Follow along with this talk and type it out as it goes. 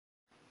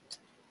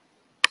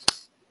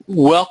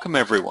Welcome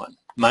everyone.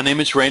 My name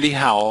is Randy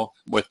Howell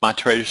with My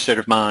Trader State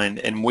of Mind,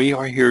 and we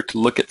are here to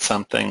look at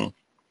something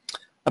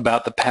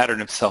about the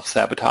pattern of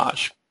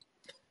self-sabotage.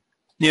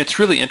 It's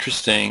really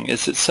interesting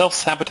is that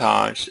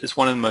self-sabotage is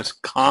one of the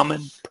most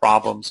common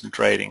problems in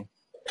trading.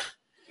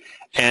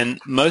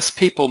 And most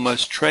people,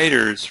 most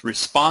traders'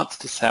 response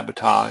to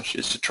sabotage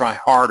is to try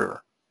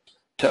harder,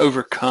 to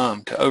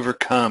overcome,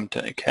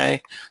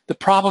 okay? The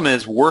problem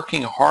is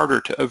working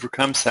harder to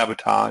overcome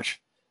sabotage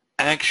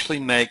actually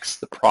makes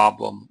the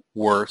problem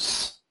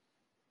worse.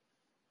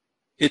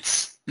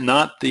 It's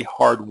not the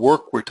hard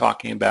work we're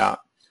talking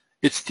about.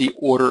 It's the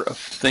order of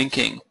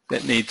thinking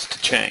that needs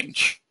to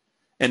change.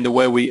 And the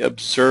way we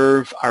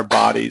observe our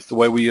bodies, the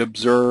way we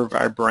observe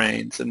our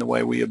brains, and the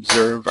way we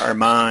observe our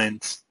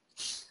minds.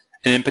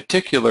 And in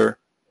particular,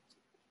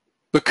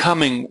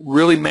 becoming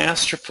really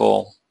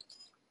masterful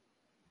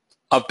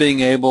of being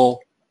able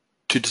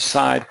to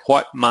decide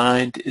what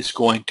mind is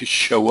going to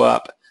show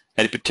up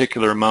at a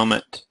particular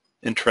moment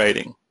in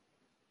trading.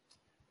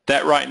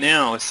 That right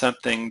now is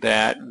something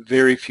that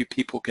very few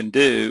people can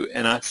do,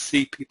 and I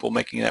see people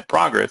making that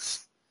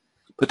progress.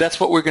 But that's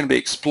what we're going to be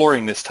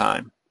exploring this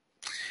time.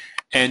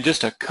 And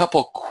just a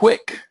couple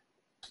quick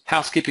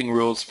housekeeping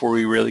rules before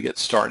we really get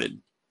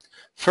started.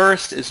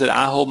 First is that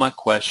I hold my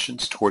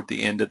questions toward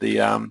the end of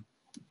the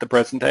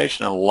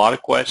presentation. A lot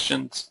of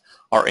questions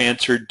are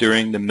answered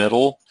during the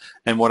middle,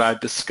 and what I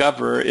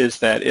discover is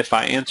that if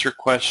I answer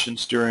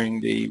questions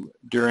during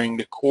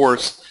the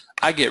course,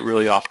 I get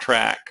really off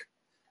track.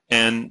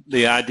 And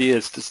the idea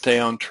is to stay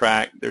on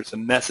track. There's a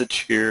message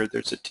here,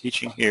 there's a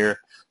teaching here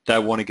that I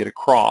want to get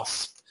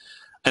across.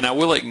 And I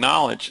will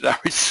acknowledge that I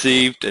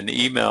received an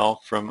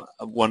email from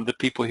one of the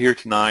people here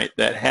tonight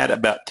that had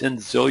about 10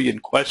 zillion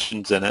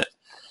questions in it.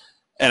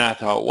 And I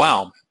thought,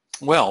 wow,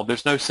 well,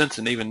 there's no sense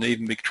in even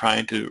be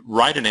trying to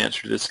write an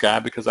answer to this guy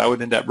because I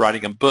would end up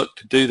writing a book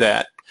to do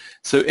that.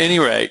 So at any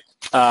rate,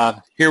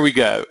 here we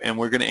go. And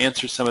we're going to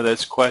answer some of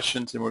those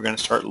questions, and we're going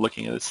to start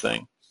looking at this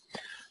thing.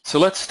 So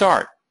let's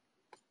start.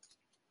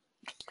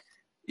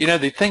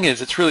 The thing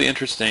is, it's really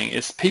interesting,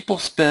 is people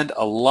spend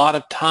a lot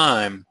of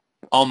time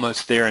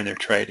almost there in their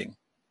trading.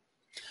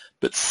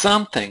 But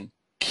something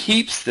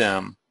keeps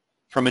them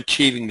from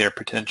achieving their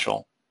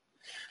potential.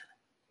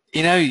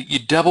 You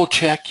double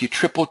check, you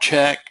triple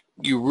check,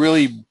 you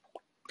really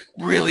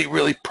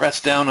press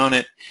down on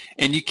it,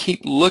 and you keep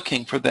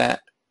looking for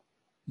that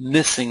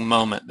missing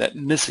moment, that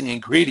missing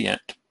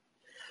ingredient.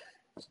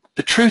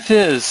 The truth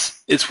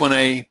is when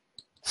a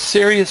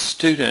serious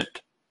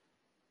student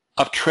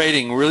of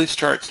trading really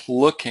starts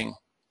looking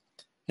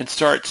and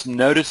starts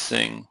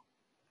noticing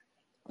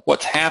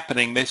what's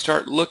happening, they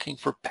start looking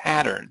for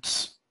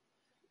patterns,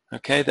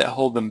 okay, that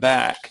hold them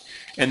back.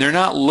 And they're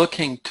not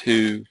looking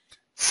to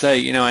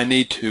say, I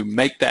need to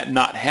make that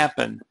not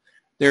happen.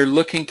 They're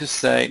looking to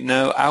say,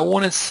 no, I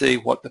want to see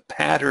what the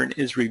pattern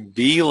is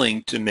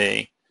revealing to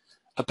me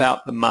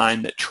about the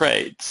mind that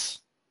trades.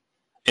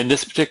 In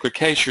this particular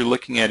case, you're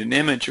looking at an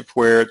image of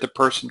where the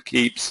person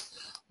keeps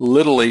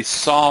literally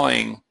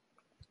sawing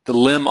the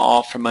limb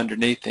off from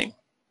underneath him.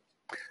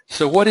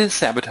 So what is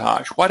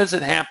sabotage? Why does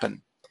it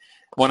happen?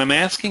 What I'm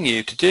asking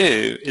you to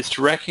do is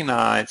to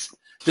recognize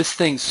this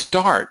thing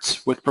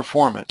starts with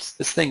performance.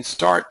 This thing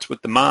starts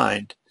with the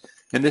mind.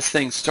 And this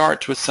thing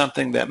starts with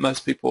something that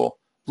most people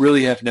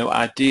really have no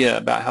idea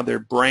about, how their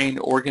brain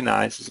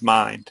organizes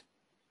mind.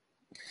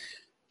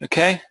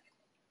 Okay?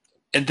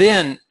 And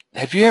then,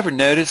 have you ever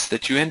noticed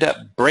that you end up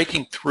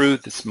breaking through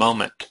this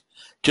moment,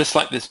 just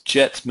like this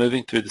jet's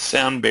moving through the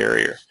sound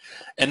barrier?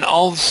 And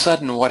all of a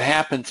sudden what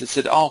happens is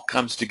it all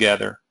comes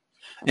together.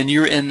 And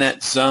you're in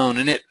that zone,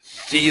 and it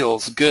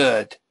feels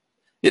good.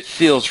 It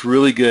feels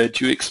really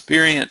good. You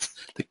experience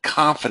the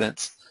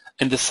confidence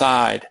and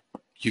decide,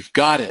 you've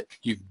got it,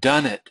 you've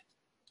done it,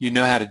 you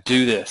know how to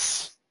do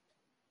this.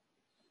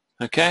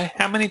 Okay?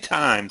 How many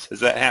times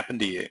has that happened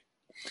to you?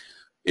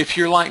 If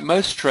you're like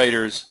most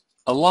traders,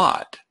 a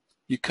lot.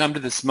 You come to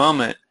this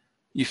moment,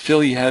 you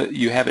feel you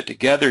have it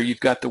together, you've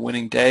got the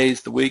winning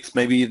days, the weeks,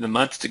 maybe even the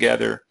months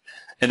together,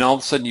 and all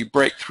of a sudden you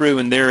break through,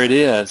 and there it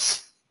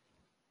is.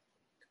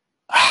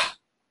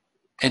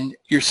 And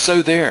you're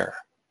so there.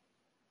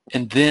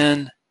 And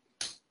then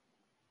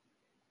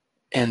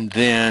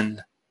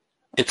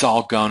it's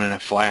all gone in a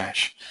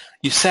flash.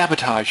 You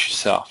sabotage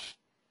yourself.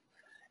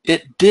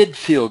 It did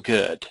feel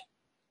good.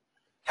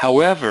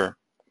 However,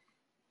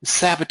 the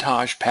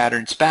sabotage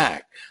pattern's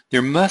back.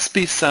 There must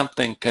be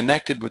something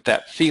connected with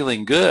that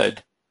feeling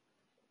good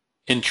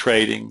in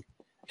trading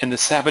and the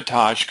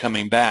sabotage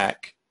coming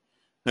back.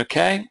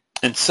 Okay?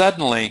 And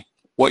suddenly,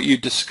 what you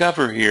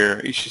discover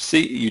here,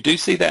 you do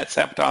see that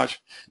sabotage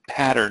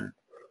pattern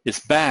is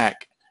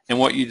back, and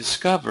what you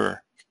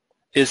discover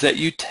is that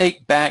you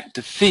take back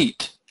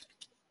defeat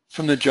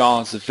from the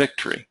jaws of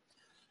victory.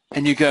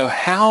 And you go,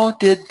 how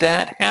did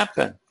that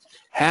happen?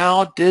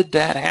 How did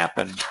that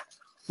happen?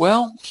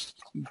 Well,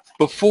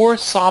 before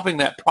solving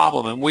that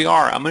problem, and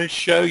I'm going to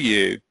show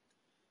you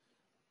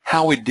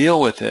how we deal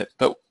with it,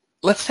 but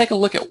let's take a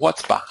look at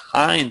what's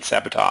behind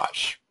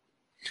sabotage.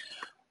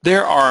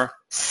 There are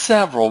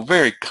several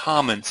very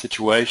common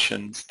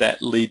situations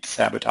that lead to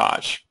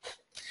sabotage.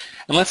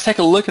 And let's take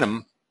a look at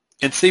them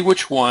and see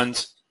which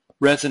ones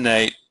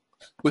resonate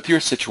with your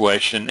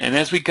situation. And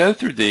as we go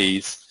through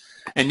these,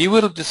 and you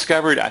would have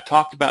discovered, I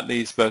talked about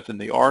these both in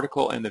the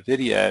article and the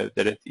video,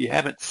 that if you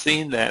haven't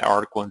seen that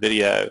article and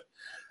video,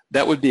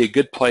 that would be a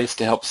good place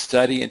to help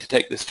study and to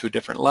take this to a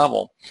different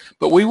level.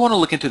 But we want to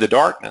look into the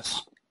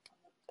darkness.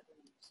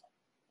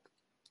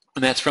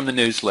 And that's from the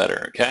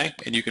newsletter, okay?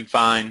 And you can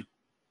find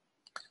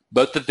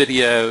both the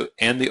video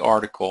and the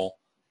article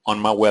on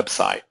my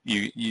website.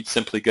 You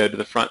simply go to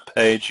the front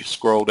page, you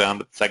scroll down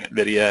to the second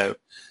video,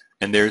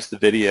 and there's the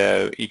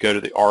video. You go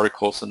to the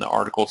articles, and the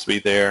articles will be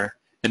there.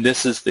 And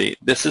this is the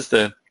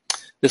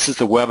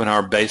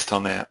webinar based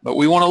on that. But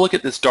we want to look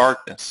at this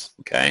darkness,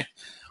 okay?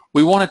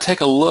 We want to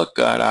take a look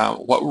at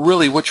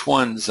which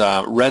ones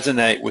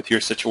resonate with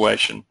your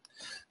situation.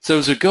 So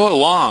as we go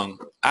along,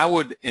 I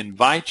would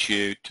invite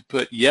you to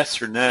put yes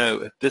or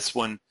no if this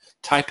one,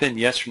 type in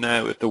yes or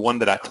no if the one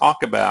that I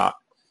talk about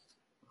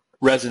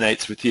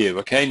resonates with you,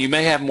 okay? And you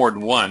may have more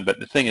than one, but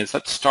the thing is,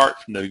 let's start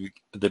from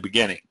the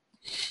beginning,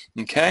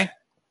 okay?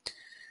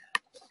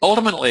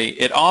 Ultimately,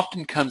 it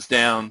often comes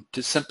down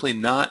to simply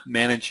not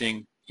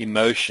managing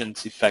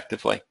emotions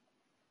effectively,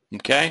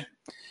 okay?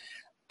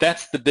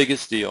 That's the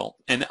biggest deal.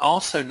 And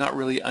also not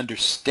really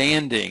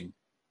understanding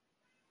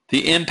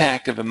the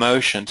impact of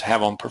emotions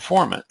have on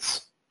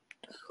performance.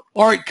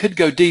 Or it could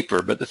go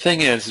deeper, but the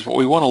thing is what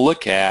we want to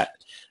look at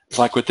is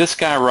like with this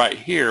guy right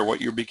here,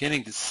 what you're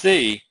beginning to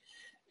see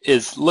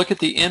is look at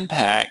the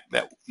impact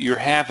that you're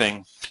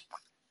having,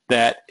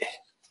 that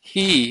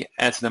he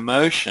as an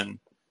emotion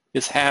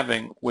is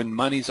having when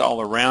money's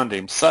all around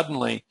him.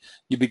 Suddenly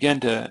you begin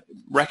to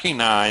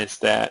recognize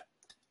that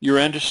your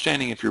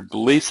understanding of your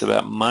beliefs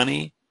about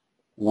money,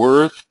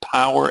 worth,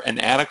 power,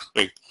 and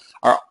adequacy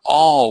are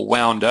all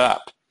wound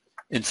up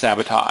in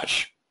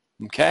sabotage,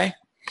 okay?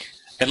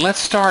 And let's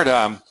start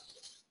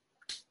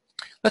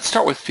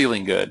with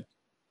feeling good.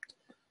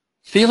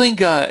 Feeling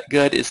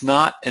good is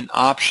not an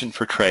option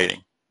for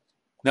trading,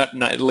 not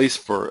at least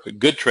for a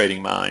good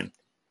trading mind.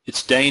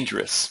 It's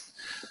dangerous.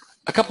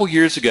 A couple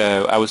years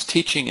ago, I was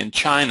teaching in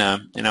China,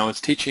 and I was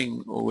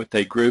teaching with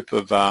a group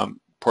of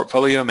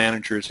portfolio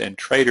managers and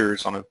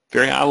traders on a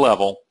very high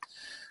level,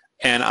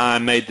 and I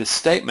made this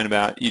statement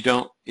about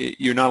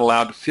you're not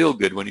allowed to feel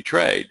good when you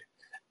trade.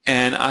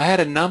 And I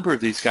had a number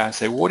of these guys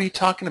say, what are you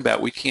talking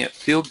about? We can't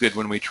feel good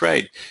when we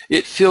trade.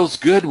 It feels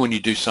good when you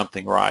do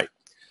something right.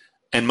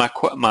 And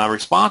my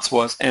response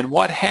was, and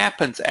what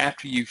happens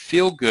after you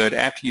feel good,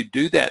 after you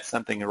do that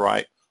something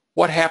right?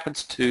 What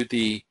happens to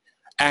the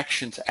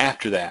actions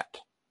after that?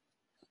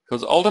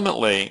 Because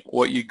ultimately,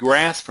 what you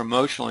grasp from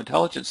emotional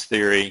intelligence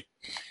theory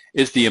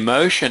is the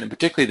emotion, and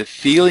particularly the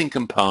feeling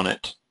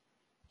component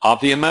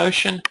of the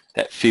emotion,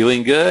 that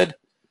feeling good,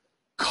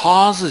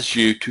 causes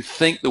you to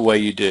think the way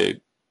you do.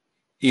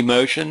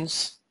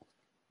 Emotions,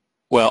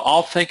 well,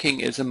 all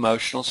thinking is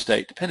emotional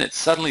state dependent.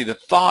 Suddenly the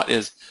thought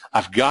is,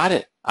 I've got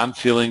it. I'm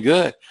feeling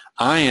good.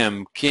 I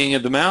am king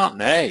of the mountain.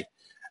 Hey.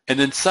 And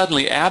then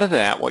suddenly out of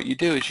that, what you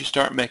do is you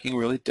start making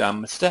really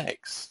dumb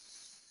mistakes.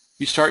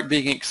 You start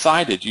being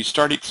excited. You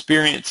start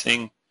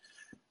experiencing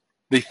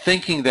the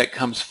thinking that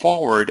comes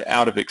forward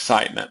out of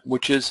excitement,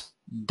 which is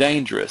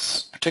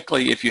dangerous,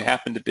 particularly if you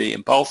happen to be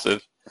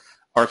impulsive,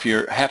 or if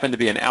you happen to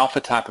be an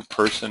alpha type of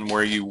person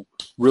where you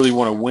really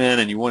want to win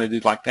and you want to do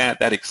like that,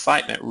 that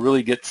excitement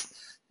really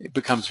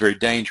becomes very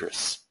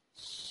dangerous.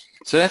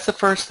 So that's the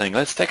first thing.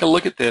 Let's take a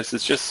look at this.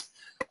 It's just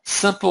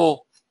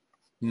simple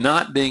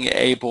not being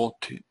able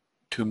to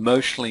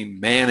emotionally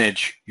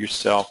manage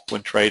yourself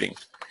when trading.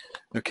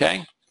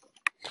 Okay?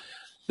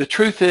 The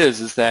truth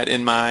is that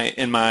in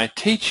my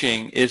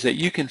teaching is that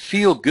you can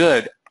feel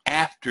good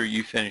after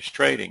you finish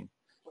trading.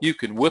 You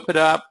can whip it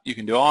up, you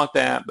can do all of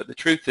that, but the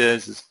truth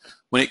is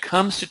when it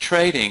comes to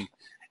trading,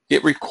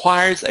 it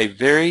requires a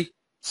very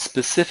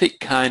specific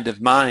kind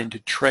of mind to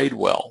trade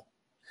well.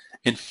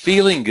 And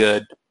feeling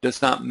good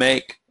does not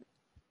make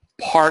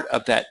part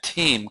of that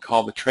team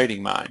called the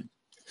trading mind.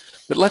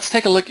 But let's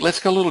take a look, let's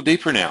go a little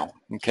deeper now,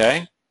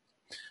 okay?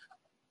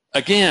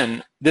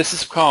 Again, this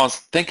is because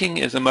thinking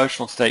is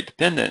emotional state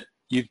dependent.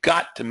 You've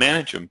got to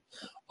manage them.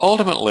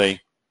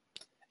 Ultimately,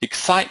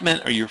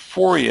 excitement or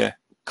euphoria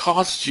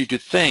causes you to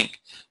think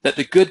that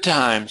the good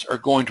times are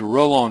going to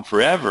roll on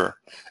forever,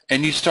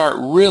 and you start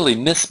really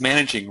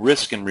mismanaging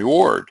risk and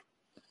reward.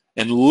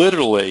 And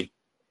literally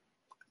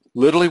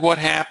what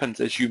happens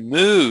is you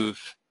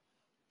move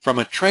from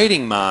a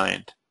trading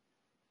mind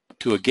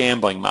to a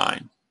gambling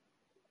mind.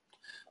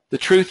 The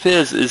truth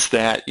is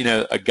that,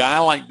 a guy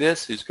like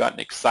this who's gotten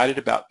excited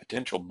about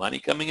potential money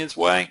coming his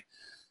way,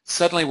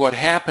 suddenly what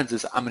happens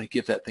is, I'm going to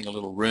give that thing a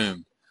little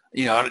room.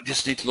 I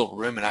just need a little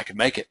room and I can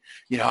make it.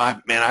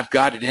 I've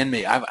got it in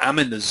me. I'm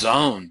in the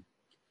zone.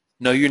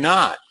 No, you're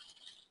not.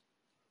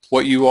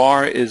 What you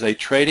are is a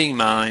trading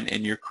mind,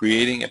 and you're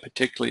creating a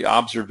particular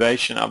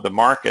observation of the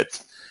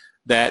markets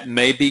that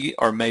may be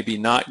or may be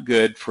not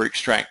good for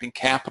extracting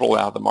capital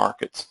out of the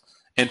markets.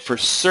 And for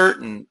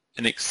certain,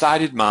 an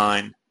excited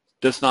mind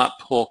does not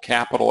pull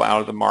capital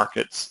out of the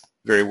markets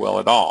very well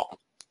at all.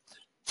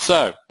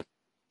 So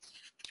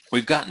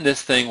we've gotten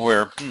this thing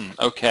where,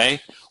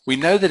 okay, we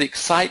know that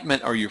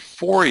excitement or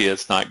euphoria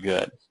is not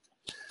good.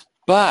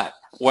 But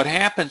what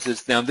happens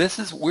is, now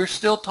we're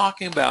still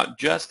talking about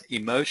just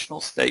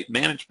emotional state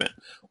management.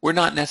 We're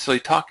not necessarily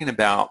talking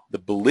about the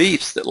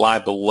beliefs that lie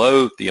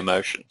below the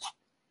emotions.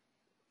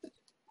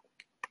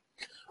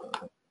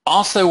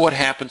 Also, what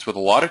happens with a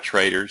lot of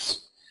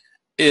traders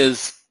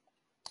is,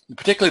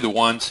 particularly the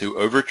ones who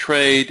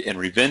overtrade and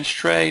revenge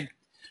trade,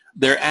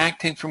 they're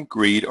acting from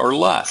greed or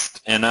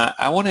lust. And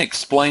I want to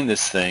explain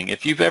this thing.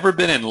 If you've ever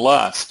been in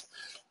lust,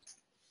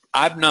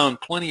 I've known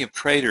plenty of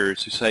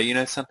traders who say, you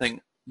know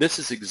something, this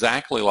is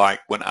exactly like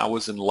when I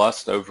was in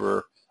lust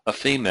over a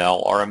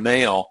female or a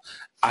male.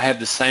 I have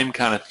the same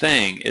kind of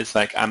thing. It's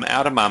like I'm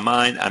out of my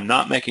mind. I'm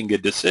not making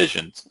good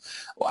decisions.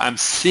 I'm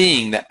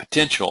seeing that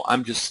potential.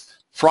 I'm just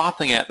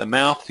frothing at the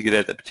mouth to get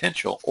at the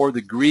potential, or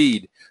the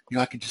greed. You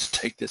know, I can just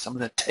take this. I'm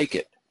going to take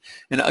it.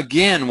 And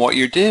again, what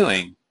you're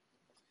doing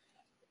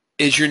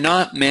is you're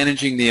not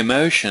managing the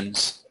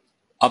emotions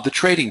of the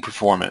trading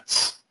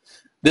performance.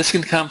 This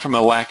can come from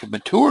a lack of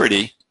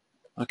maturity,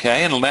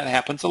 okay, and that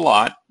happens a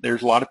lot.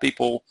 There's a lot of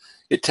people,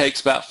 it takes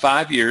about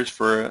 5 years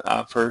for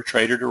a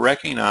trader to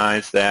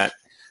recognize that,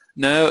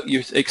 no,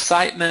 your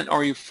excitement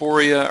or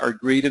euphoria or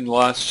greed and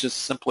lust just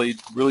simply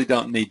really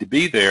don't need to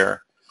be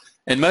there.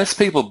 And most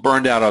people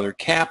burned out all their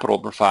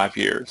capital for 5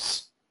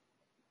 years,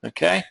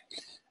 okay?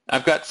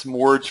 I've got some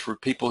words for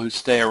people who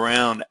stay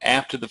around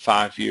after the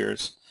 5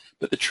 years.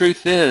 But the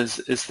truth is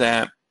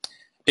that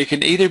it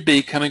can either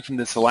be coming from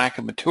this lack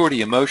of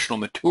maturity, emotional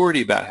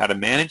maturity about how to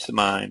manage the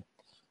mind,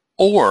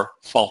 or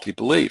faulty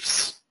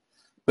beliefs.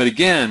 But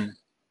again,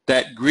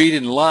 that greed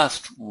and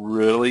lust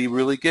really,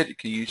 really get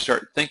it. You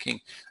start thinking,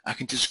 I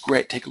can just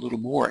take a little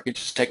more. I can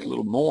just take a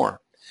little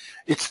more.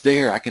 It's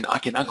there.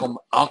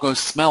 I'll go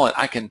smell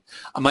it.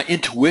 My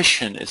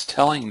intuition is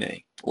telling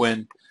me.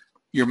 When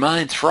your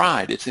mind's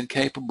fried, it's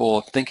incapable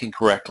of thinking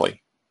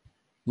correctly.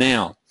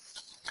 Now,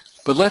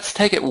 but let's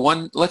take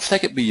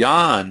it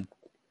beyond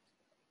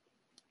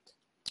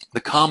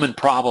the common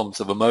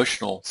problems of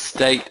emotional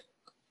state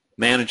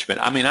management.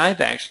 I mean, I've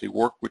actually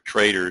worked with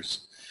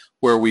traders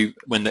where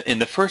in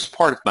the first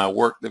part of my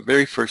work, the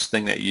very first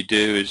thing that you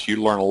do is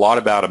you learn a lot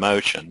about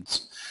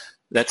emotions.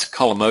 That's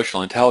called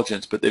emotional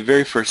intelligence, but the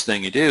very first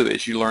thing you do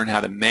is you learn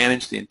how to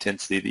manage the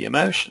intensity of the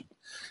emotion.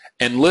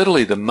 And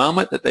literally, the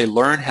moment that they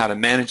learn how to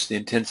manage the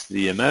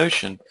intensity of the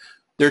emotion,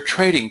 their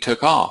trading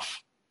took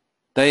off.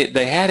 They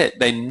had it.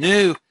 They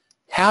knew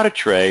how to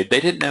trade. They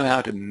didn't know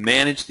how to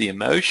manage the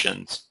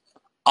emotions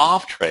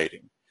of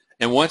trading.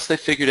 And once they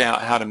figured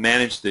out how to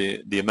manage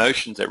the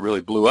emotions that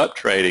really blew up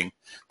trading,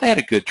 they had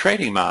a good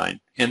trading mind.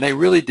 And they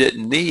really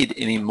didn't need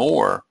any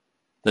more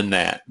than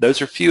that.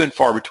 Those are few and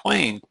far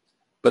between,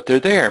 but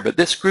they're there. But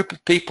this group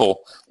of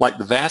people, like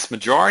the vast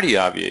majority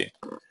of you,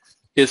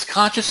 is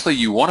consciously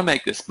you want to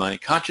make this money.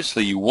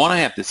 Consciously you want to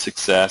have this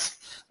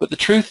success. But the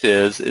truth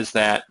is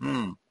that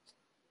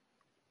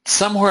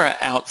somewhere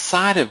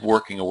outside of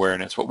working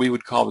awareness, what we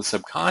would call the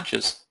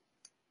subconscious,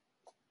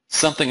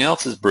 something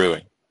else is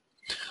brewing.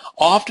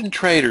 Often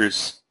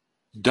traders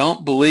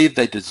don't believe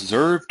they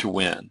deserve to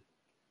win.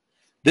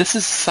 This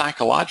is a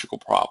psychological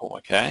problem,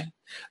 okay?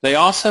 They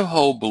also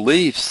hold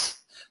beliefs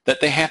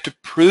that they have to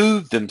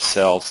prove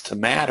themselves to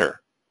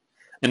matter.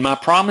 And my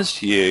promise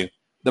to you,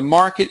 the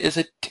market is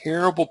a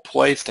terrible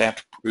place to have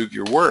to prove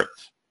your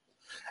worth.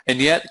 And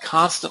yet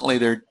constantly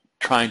they're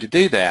trying to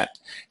do that.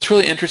 It's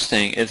really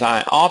interesting, is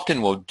I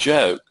often will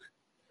joke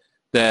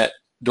that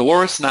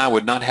Dolores and I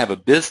would not have a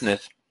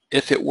business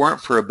if it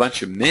weren't for a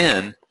bunch of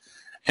men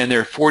in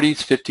their 40s,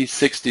 50s,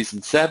 60s,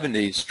 and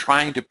 70s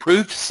trying to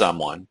prove to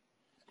someone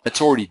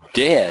that's already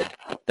dead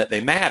that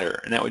they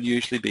matter, and that would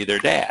usually be their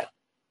dad.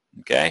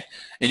 Okay?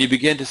 And you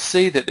begin to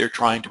see that they're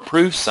trying to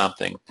prove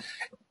something.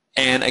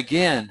 And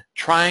again,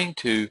 trying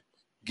to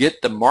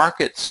get the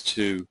markets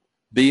to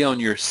be on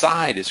your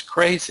side is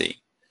crazy.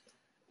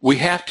 We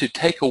have to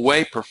take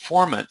away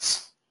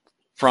performance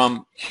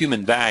from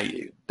human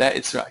value. That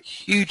is a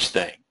huge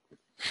thing.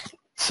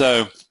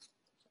 So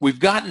we've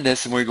gotten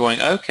this and we're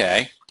going,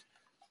 okay,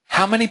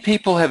 how many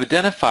people have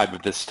identified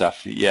with this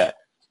stuff yet?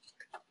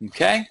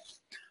 Okay?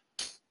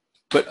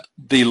 But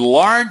the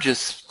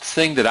largest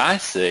thing that I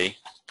see,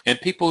 and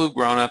people who've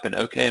grown up in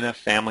okay enough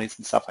families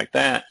and stuff like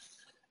that,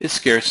 is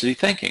scarcity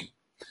thinking.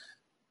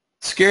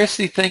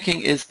 Scarcity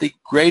thinking is the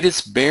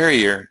greatest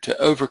barrier to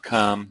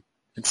overcome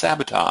in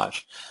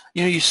sabotage.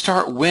 You know, you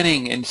start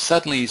winning and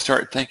suddenly you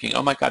start thinking,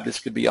 oh my God, this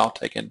could be all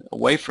taken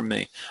away from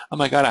me. Oh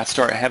my God, I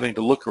start having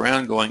to look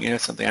around going, you know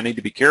something, I need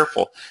to be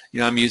careful. You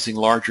know, I'm using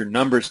larger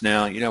numbers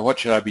now. You know, what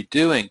should I be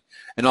doing?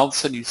 And all of a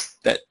sudden,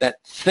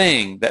 that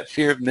thing, that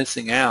fear of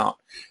missing out,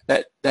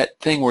 that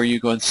thing where you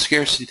go in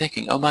scarcity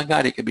thinking, oh my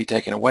God, it could be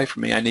taken away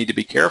from me. I need to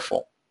be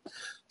careful.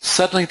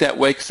 Suddenly that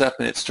wakes up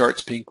and it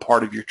starts being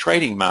part of your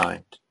trading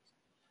mind.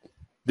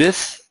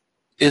 This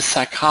is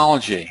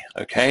psychology,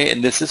 okay?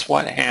 And this is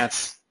what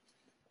has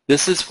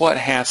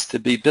to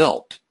be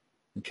built,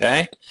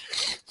 okay?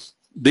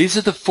 These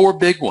are the 4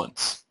 big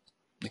ones.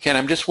 Okay,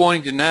 I'm just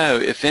wanting to know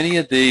if any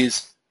of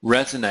these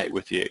resonate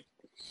with you.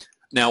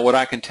 Now, what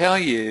I can tell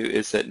you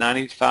is that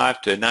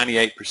 95 to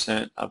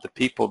 98% of the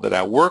people that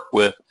I work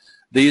with,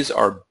 these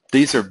are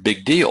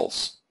big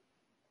deals.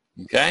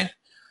 Okay,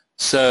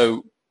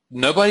 so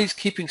nobody's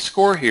keeping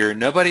score here.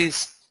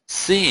 Nobody's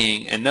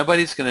seeing, and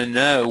nobody's going to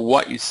know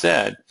what you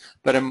said.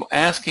 But I'm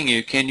asking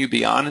you, can you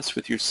be honest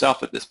with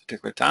yourself at this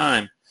particular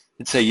time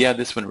and say, yeah,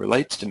 this one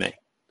relates to me?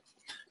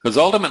 Because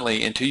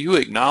ultimately, until you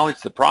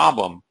acknowledge the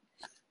problem,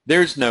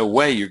 there's no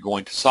way you're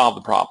going to solve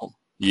the problem.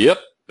 Yep,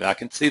 I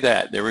can see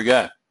that. There we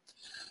go.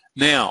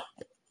 Now,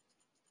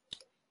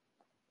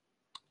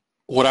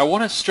 what I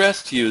want to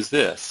stress to you is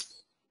this.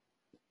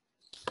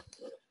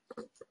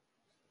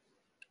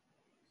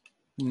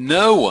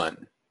 No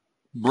one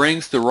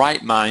brings the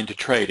right mind to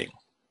trading.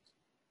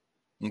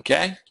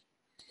 Okay?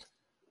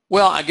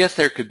 Well, I guess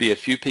there could be a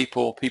few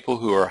people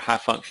who are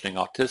high-functioning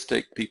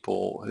autistic,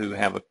 people who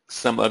have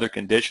some other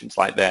conditions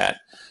like that,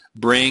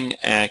 bring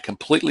a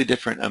completely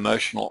different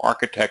emotional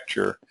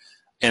architecture,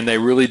 and they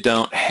really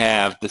don't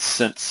have the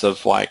sense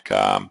of like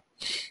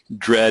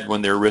dread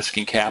when they're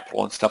risking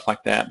capital and stuff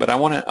like that. But I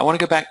want to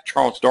go back to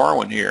Charles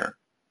Darwin here.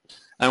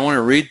 I want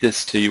to read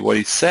this to you, what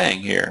he's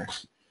saying here.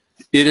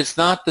 It is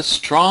not the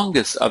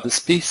strongest of the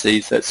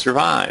species that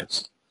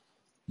survives,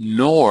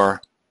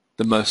 nor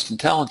the most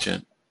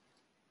intelligent,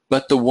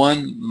 but the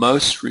one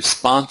most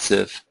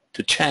responsive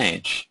to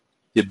change,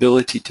 the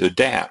ability to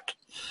adapt.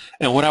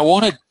 And what I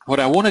want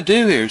to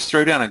do here is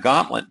throw down a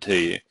gauntlet to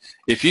you.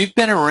 If you've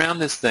been around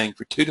this thing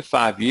for 2 to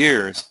 5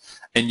 years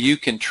and you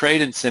can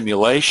trade in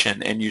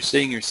simulation and you're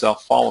seeing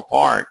yourself fall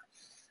apart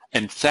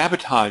and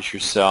sabotage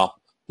yourself,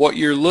 what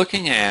you're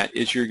looking at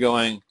is you're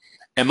going,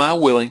 am I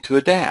willing to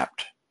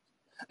adapt?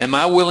 Am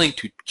I willing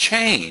to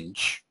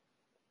change?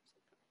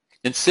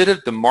 Instead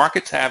of the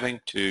markets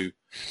having to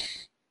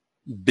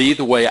be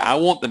the way I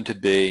want them to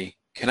be,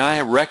 can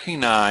I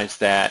recognize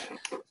that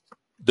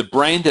the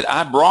brain that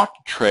I brought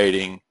to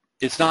trading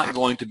is not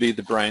going to be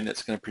the brain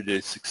that's going to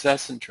produce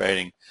success in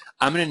trading?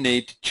 I'm going to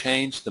need to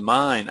change the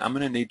mind. I'm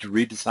going to need to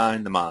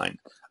redesign the mind.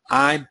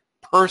 I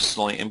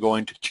personally am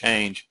going to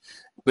change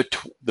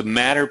the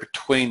matter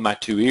between my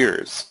 2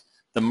 ears.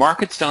 The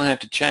markets don't have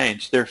to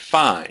change. They're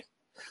fine.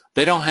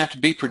 They don't have to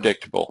be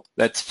predictable.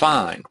 That's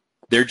fine.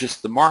 They're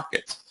just the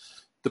markets.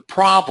 The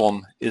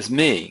problem is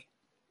me.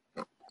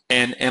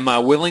 And am I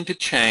willing to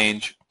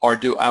change, or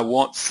do I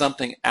want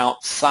something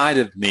outside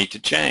of me to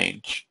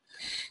change?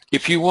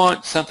 If you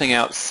want something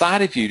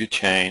outside of you to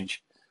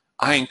change,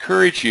 I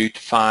encourage you to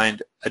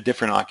find a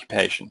different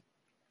occupation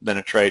than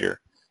a trader,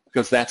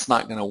 because that's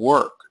not going to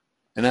work.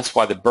 And that's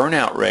why the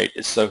burnout rate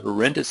is so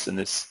horrendous in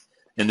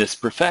this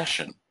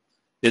profession,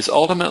 is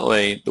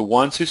ultimately the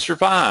ones who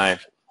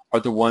survive are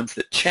the ones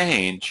that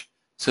change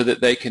so that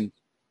they can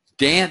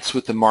dance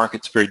with the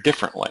markets very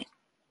differently.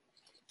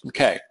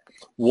 Okay,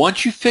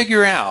 once you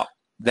figure out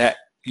that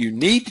you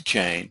need to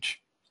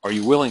change, are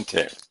you willing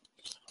to?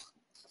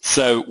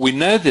 So we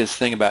know this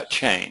thing about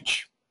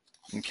change,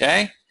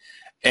 okay?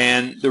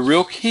 And the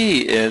real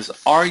key is,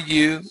 are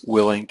you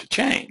willing to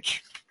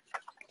change?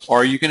 Or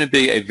are you going to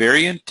be a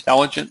very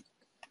intelligent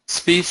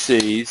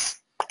species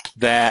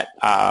that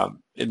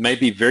it may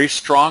be very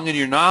strong in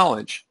your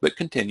knowledge but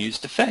continues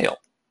to fail?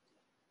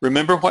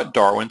 Remember what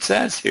Darwin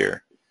says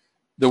here.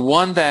 The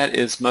one that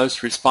is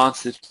most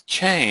responsive to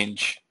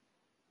change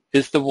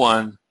is the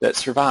one that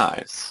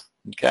survives,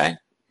 okay?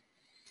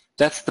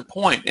 That's the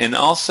point. And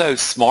also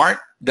smart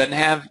doesn't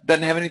have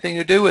anything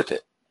to do with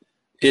it.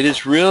 It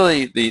is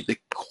really the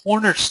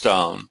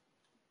cornerstone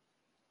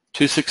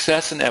to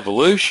success in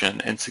evolution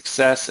and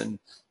success in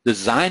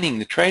designing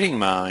the trading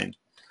mind,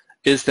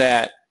 is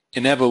that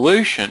in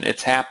evolution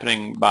it's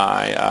happening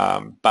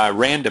by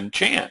random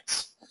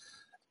chance.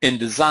 In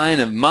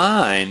design of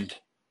mind,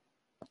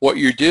 what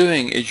you're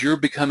doing is you're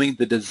becoming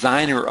the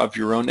designer of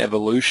your own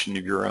evolution,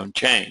 of your own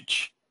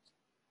change.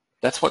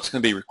 That's what's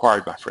going to be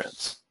required, my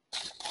friends.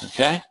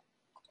 Okay?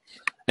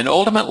 And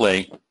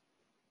ultimately,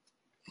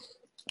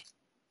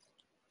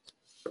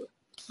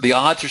 the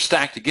odds are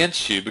stacked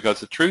against you, because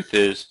the truth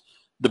is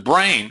the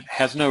brain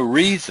has no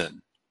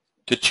reason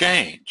to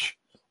change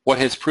what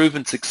has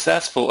proven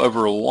successful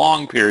over a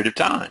long period of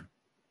time.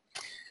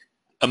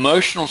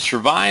 Emotional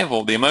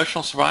survival, the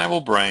emotional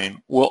survival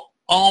brain will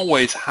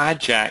always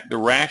hijack the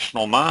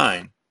rational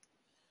mind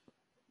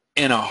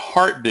in a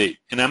heartbeat,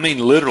 and I mean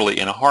literally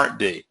in a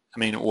heartbeat. I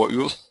mean,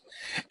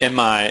 in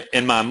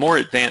my more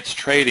advanced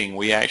trading,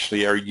 we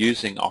actually are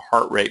using a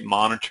heart rate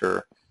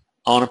monitor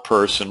on a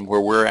person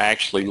where we're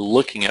actually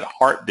looking at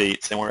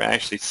heartbeats, and we're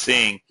actually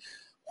seeing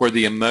where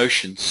the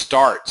emotion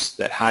starts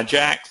that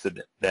hijacks,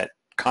 that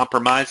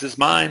compromises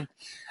mind,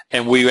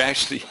 and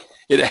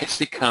it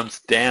actually comes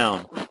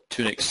down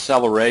to an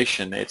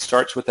acceleration. It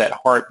starts with that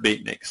heartbeat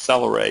and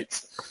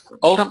accelerates.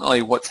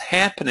 Ultimately, what's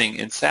happening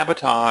in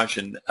Sabotage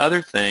and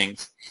other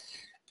things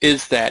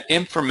is that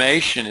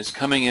information is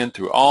coming in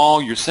through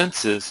all your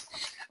senses,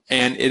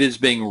 and it is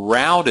being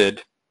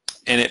routed,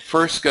 and it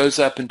first goes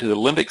up into the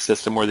limbic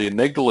system where the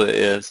amygdala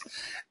is,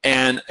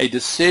 and a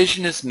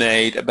decision is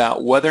made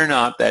about whether or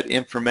not that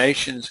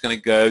information is going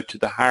to go to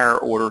the higher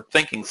order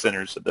thinking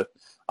centers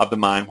of the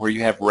mind, where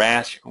you have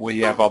where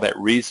you have all that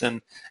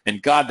reason,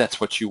 and God, that's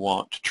what you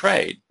want to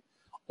trade.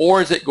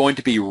 Or is it going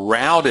to be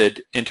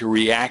routed into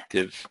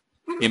reactive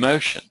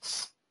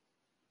emotions?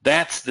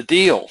 That's the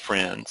deal,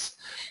 friends,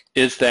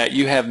 is that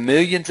you have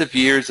millions of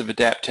years of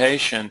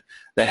adaptation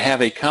that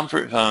have a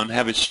comfort zone,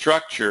 have a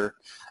structure,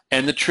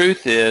 and the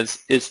truth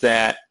is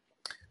that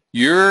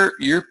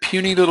your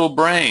puny little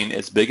brain,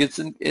 as big as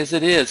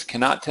it is,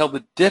 cannot tell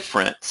the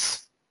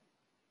difference,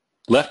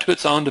 left to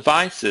its own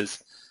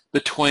devices,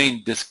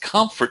 between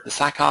discomfort,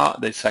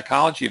 the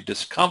psychology of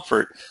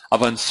discomfort,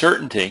 of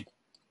uncertainty,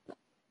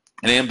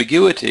 and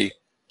ambiguity,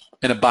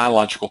 and a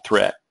biological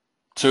threat.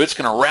 So it's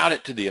going to route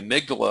it to the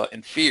amygdala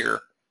and fear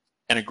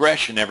and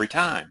aggression every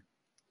time.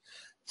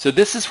 So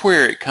this is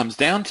where it comes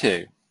down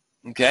to.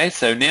 Okay,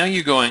 so now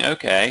you're going,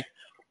 okay,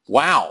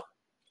 wow,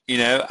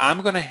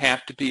 I'm going to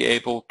have to be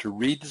able to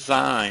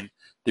redesign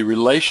the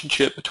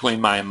relationship between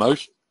my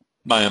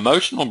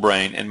emotional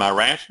brain and my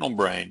rational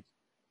brain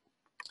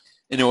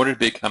in order to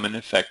become an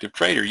effective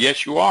trader.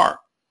 Yes, you are.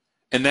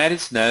 And that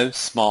is no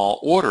small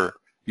order.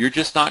 You're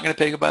just not going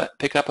to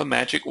pick up a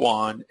magic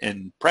wand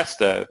and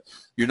presto.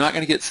 You're not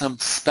going to get some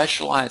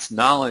specialized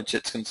knowledge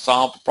that's going to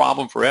solve the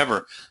problem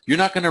forever. You're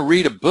not going to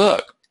read a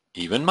book,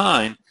 even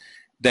mine,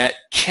 that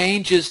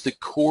changes the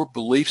core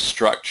belief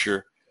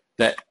structure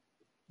that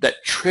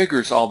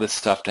triggers all this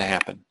stuff to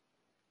happen.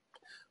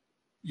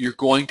 You're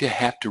going to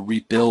have to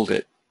rebuild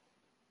it.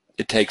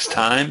 It takes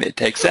time. It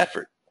takes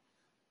effort.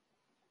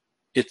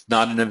 It's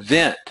not an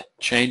event.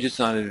 Change is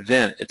not an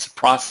event. It's a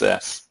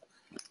process.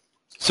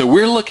 So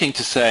we're looking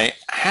to say,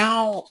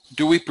 how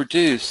do we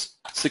produce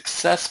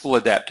successful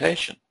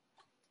adaptation?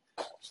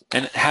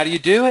 And how do you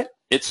do it?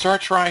 It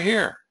starts right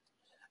here.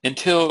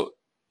 Until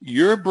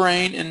your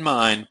brain and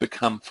mind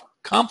become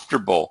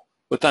comfortable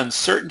with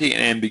uncertainty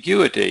and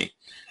ambiguity,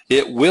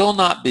 it will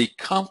not be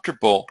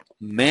comfortable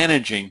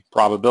managing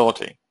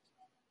probability.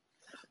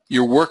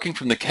 You're working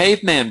from the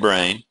caveman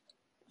brain,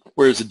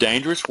 where it's a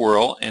dangerous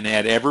world and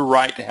had every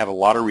right to have a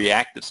lot of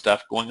reactive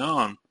stuff going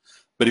on.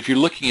 But if you're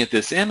looking at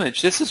this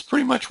image, this is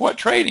pretty much what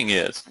trading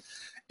is.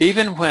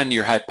 Even when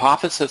your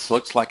hypothesis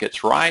looks like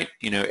it's right,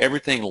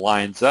 everything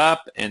lines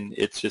up, and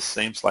it just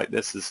seems like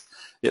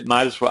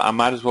I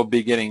might as well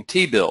be getting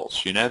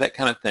T-bills, that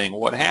kind of thing.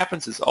 What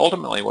happens is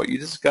ultimately what you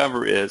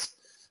discover is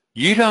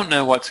you don't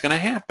know what's going to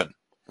happen.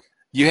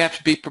 You have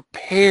to be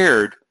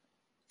prepared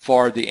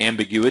for the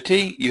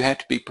ambiguity. You have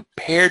to be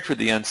prepared for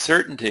the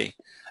uncertainty,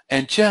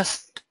 and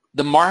just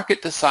the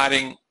market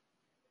deciding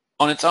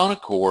on its own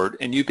accord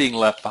and you being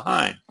left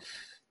behind.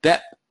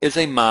 That is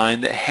a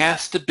mind that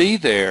has to be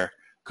there,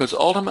 because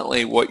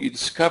ultimately what you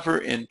discover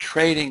in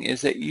trading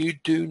is that you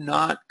do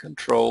not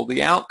control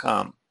the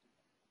outcome.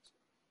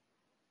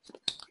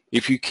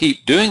 If you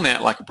keep doing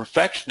that like a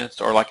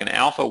perfectionist or like an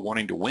alpha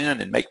wanting to win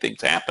and make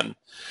things happen,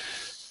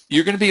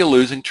 you're going to be a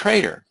losing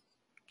trader.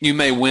 You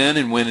may win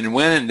and win and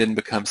win and then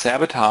become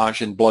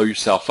sabotage and blow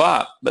yourself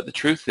up, but the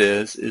truth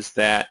is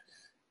that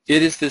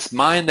it is this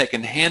mind that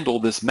can handle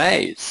this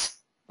maze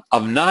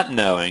of not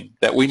knowing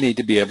that we need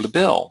to be able to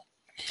build.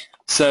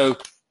 So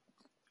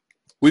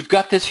we've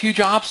got this huge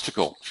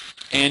obstacle,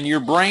 and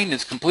your brain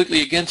is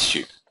completely against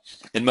you,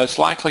 and most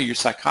likely your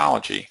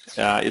psychology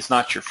is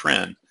not your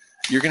friend.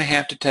 You're going to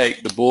have to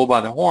take the bull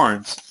by the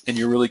horns, and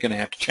you're really going to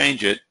have to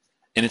change it,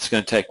 and it's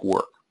going to take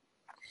work.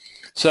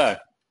 So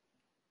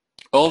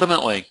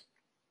ultimately,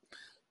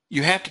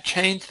 you have to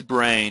change the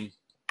brain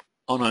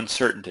on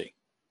uncertainty.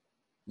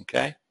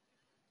 Okay?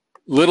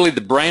 Literally,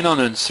 the brain on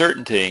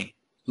uncertainty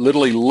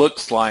literally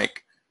looks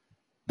like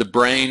the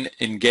brain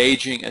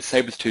engaging a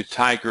saber-toothed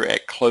tiger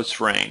at close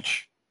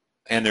range,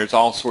 and there's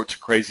all sorts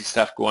of crazy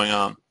stuff going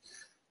on.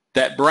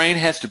 That brain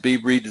has to be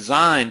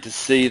redesigned to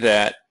see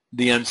that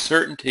the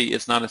uncertainty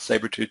is not a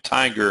saber-toothed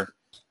tiger.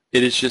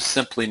 It is just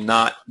simply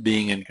not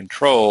being in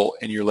control,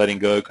 and you're letting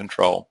go of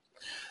control.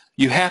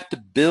 You have to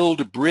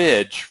build a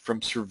bridge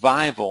from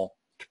survival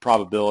to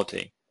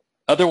probability.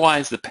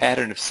 Otherwise, the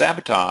pattern of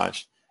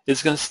sabotage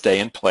is going to stay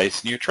in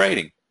place in your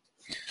trading.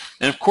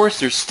 And of course,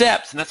 there's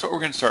steps, and that's what we're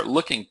going to start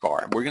looking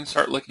for. And we're going to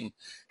start looking,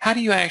 how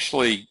do you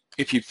actually,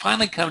 if you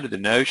finally come to the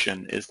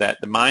notion is that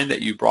the mind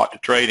that you brought to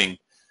trading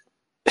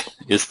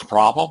is the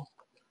problem,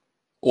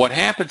 what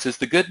happens is,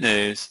 the good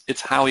news,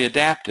 it's highly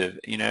adaptive.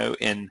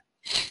 In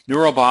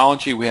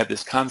neurobiology, we have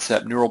this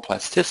concept,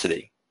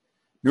 neuroplasticity.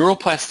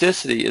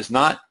 Neuroplasticity is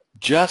not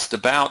just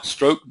about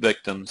stroke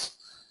victims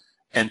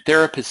and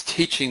therapists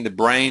teaching the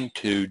brain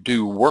to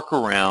do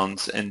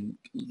workarounds and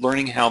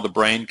learning how the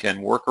brain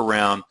can work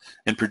around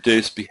and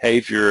produce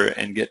behavior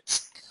and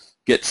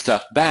get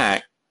stuff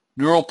back.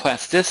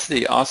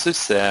 Neuroplasticity also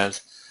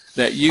says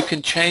that you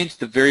can change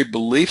the very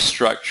belief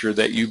structure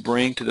that you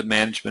bring to the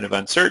management of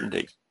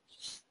uncertainty.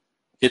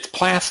 It's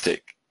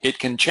plastic. It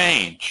can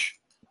change.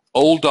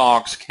 Old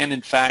dogs can,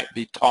 in fact,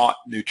 be taught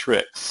new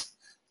tricks.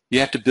 You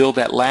have to build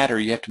that ladder.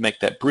 You have to make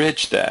that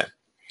bridge, though.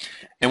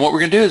 And what we're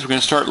going to do is we're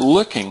going to start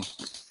looking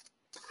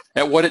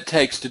at what it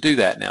takes to do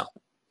that now.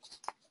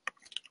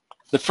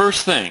 The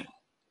first thing,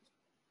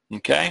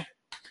 okay,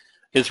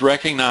 is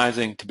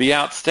recognizing to be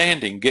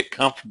outstanding, get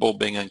comfortable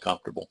being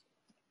uncomfortable.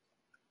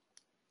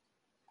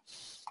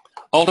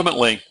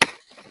 Ultimately,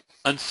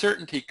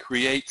 uncertainty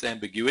creates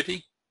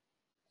ambiguity.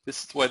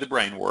 This is the way the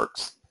brain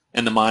works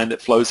and the mind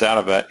that flows out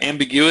of it.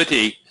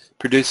 Ambiguity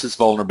produces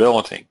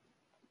vulnerability.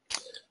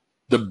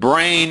 The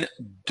brain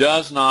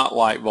does not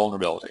like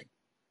vulnerability.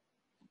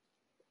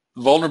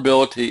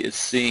 Vulnerability is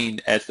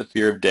seen as the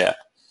fear of death.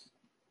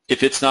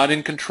 If it's not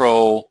in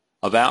control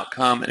of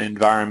outcome and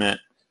environment,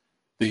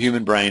 the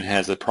human brain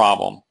has a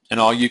problem. And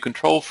all you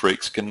control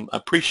freaks can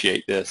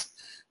appreciate this.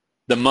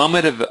 The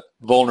moment of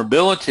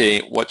vulnerability,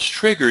 what's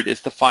triggered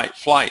is the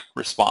fight-flight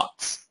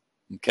response.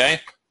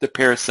 Okay?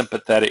 The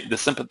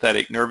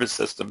sympathetic nervous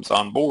system's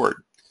on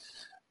board.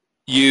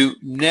 You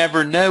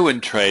never know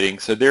in trading,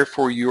 so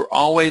therefore you're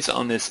always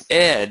on this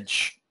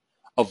edge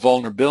of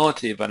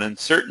vulnerability, of an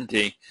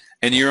uncertainty,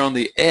 and you're on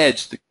the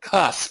edge, the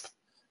cusp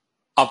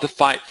of the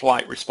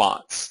fight-flight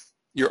response.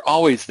 You're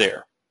always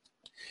there.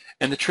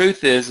 And the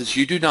truth is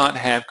you do not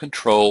have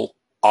control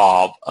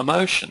of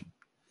emotion,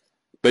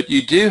 but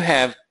you do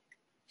have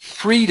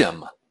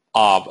freedom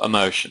of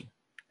emotion.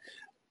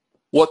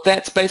 What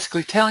that's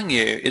basically telling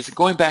you is,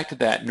 going back to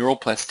that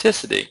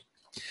neuroplasticity,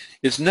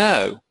 is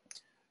no,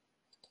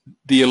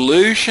 the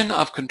illusion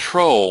of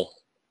control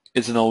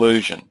is an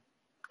illusion.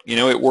 You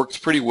know, it works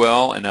pretty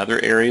well in other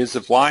areas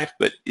of life,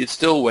 but it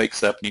still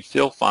wakes up and you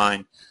still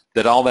find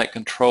that all that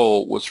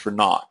control was for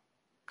naught.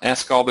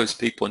 Ask all those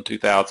people in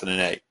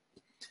 2008.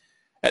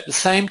 At the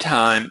same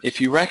time, if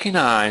you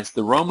recognize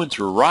the Romans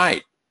were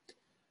right,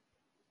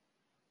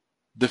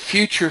 the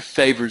future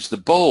favors the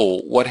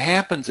bold. What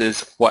happens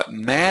is, what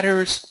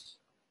matters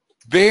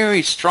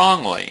very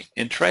strongly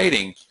in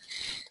trading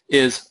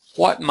is,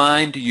 what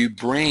mind do you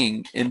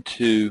bring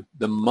into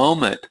the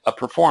moment of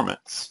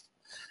performance?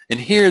 And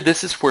here,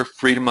 this is where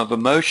freedom of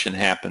emotion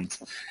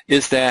happens,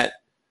 is that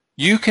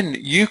you can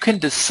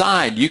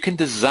decide, you can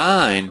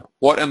design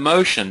what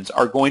emotions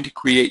are going to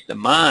create the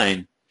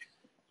mind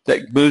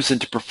that moves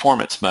into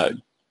performance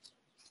mode.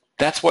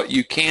 That's what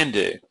you can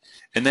do.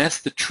 And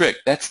that's the trick.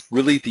 That's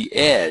really the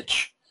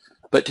edge.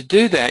 But to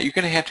do that, you're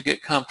going to have to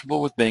get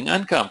comfortable with being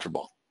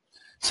uncomfortable.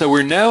 So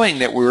we're knowing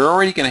that we're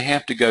already going to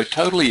have to go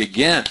totally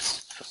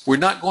against. We're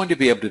not going to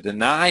be able to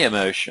deny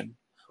emotion.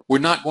 We're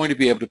not going to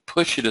be able to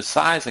push it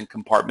aside and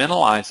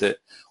compartmentalize it.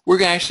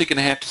 We're actually going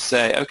to have to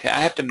say, okay,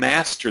 I have to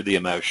master the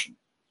emotion.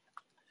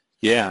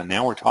 Yeah,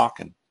 now we're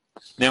talking.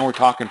 Now we're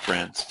talking,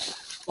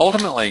 friends.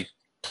 Ultimately,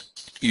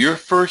 your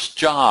first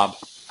job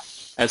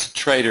as a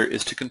trader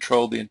is to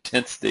control the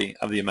intensity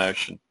of the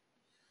emotion.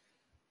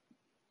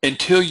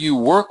 Until you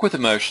work with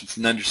emotions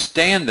and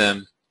understand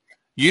them,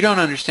 you don't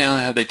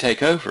understand how they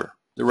take over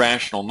the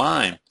rational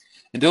mind.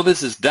 Until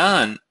this is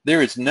done,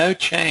 there is no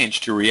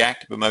change to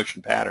reactive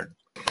emotion pattern.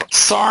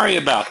 Sorry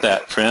about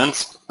that,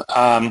 friends.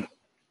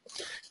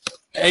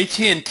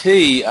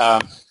 AT&T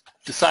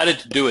decided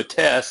to do a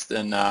test,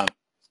 and at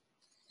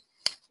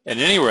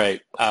any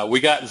rate, we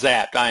got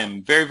zapped. I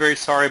am very, very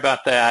sorry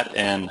about that.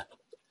 And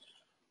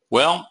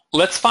well,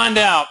 let's find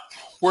out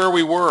where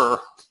we were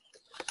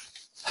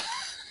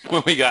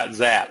when we got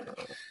zapped.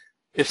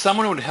 If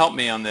someone would help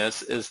me on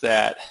this, is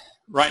that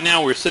right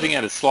now we're sitting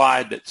at a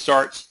slide that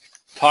starts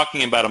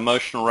talking about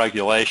emotional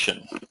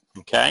regulation,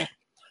 okay?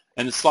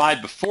 And the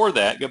slide before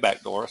that, go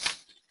back, Doris.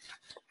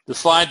 The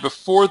slide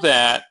before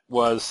that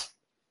was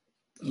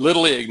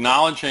literally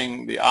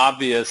acknowledging the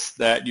obvious,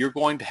 that you're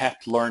going to have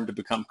to learn to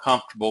become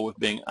comfortable with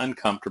being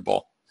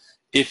uncomfortable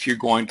if you're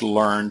going to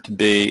learn to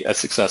be a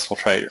successful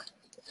trader.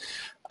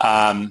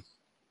 Let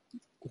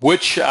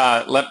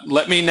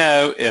me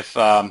know if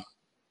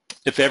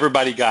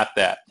everybody got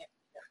that.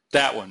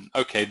 That one.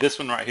 Okay, this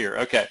one right here.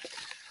 Okay.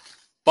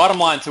 Bottom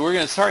line, so we're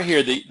going to start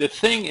here. The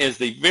thing is,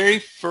 the very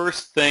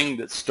first thing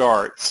that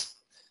starts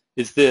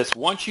is this.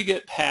 Once you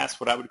get past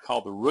what I would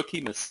call the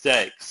rookie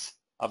mistakes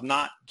of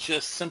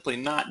simply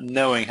not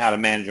knowing how to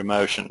manage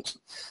emotions,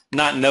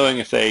 not knowing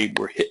if they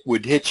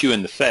would hit you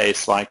in the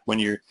face, like when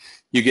you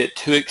get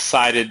too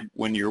excited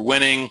when you're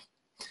winning,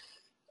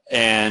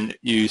 and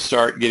you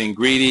start getting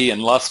greedy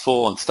and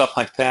lustful and stuff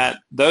like that.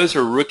 Those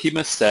are rookie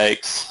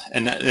mistakes,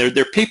 and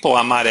they're people,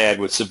 I might add,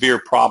 with severe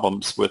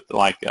problems with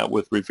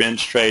with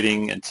revenge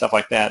trading and stuff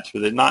like that. So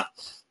they're not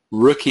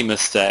rookie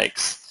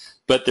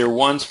mistakes, but they're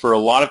ones for a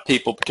lot of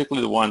people,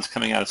 particularly the ones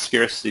coming out of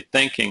scarcity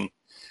thinking,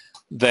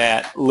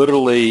 that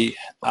literally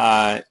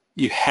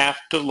you have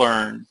to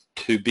learn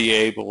to be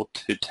able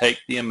to take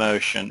the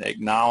emotion,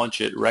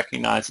 acknowledge it,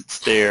 recognize it's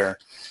there,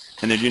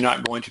 and then you're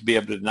not going to be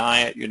able to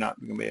deny it. You're not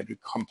going to be able to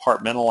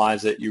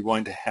compartmentalize it. You're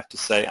going to have to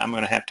say, I'm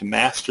going to have to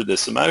master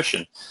this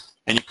emotion.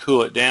 And you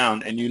cool it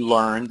down, and you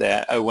learn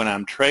that, oh, when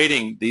I'm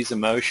trading, these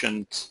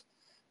emotions,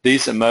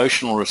 these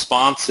emotional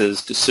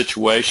responses to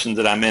situations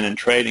that I'm in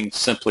trading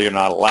simply are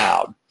not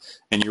allowed.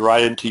 And you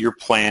write into your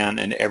plan,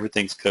 and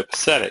everything's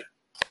copacetic.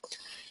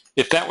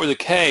 If that were the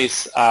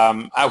case,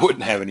 I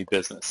wouldn't have any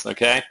business,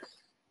 okay?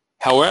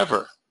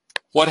 However,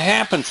 what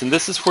happens, and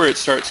this is where it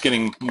starts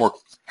getting more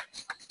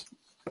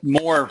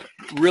more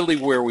really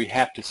where we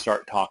have to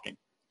start talking.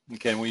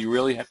 Okay, we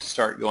really have to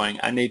start going,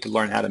 I need to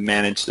learn how to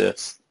manage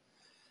this.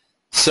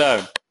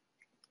 So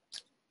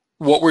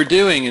what we're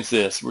doing is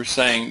this. We're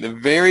saying the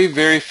very,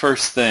 very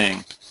first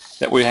thing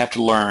that we have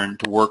to learn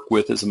to work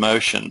with is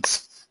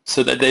emotions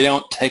so that they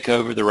don't take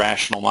over the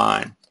rational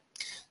mind.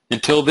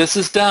 Until this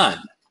is done,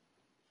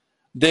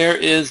 there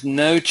is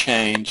no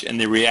change in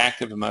the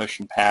reactive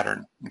emotion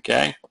pattern,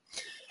 okay?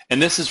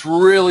 And this is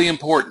really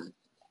important.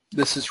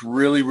 This is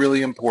really,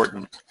 really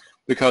important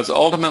because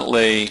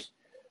ultimately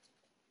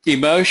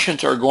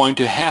emotions are going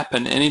to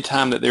happen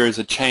anytime that there is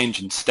a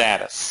change in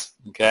status,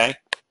 okay?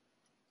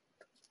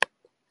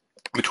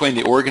 Between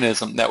the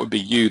organism, that would be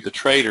you, the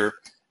trader,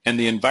 and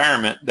the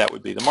environment, that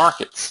would be the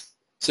markets.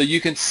 So you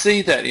can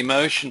see that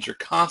emotions are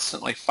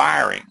constantly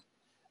firing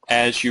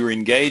as you're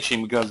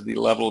engaging because of the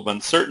level of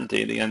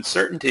uncertainty. The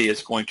uncertainty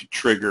is going to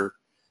trigger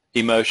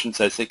emotions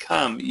as they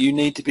come. You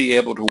need to be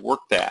able to work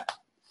that.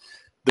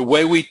 The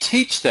way we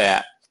teach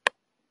that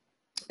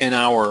in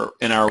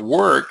our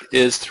work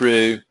is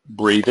through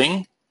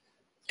breathing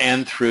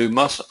and through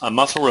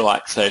muscle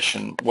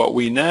relaxation. What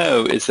we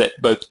know is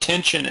that both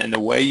tension and the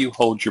way you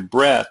hold your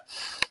breath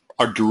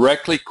are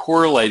directly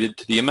correlated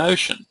to the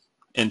emotion.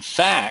 In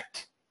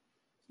fact,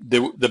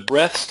 the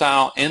breath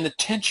style and the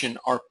tension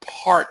are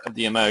part of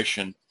the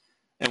emotion.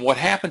 And what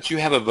happens, you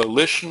have a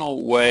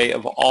volitional way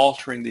of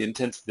altering the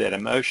intensity of that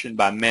emotion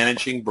by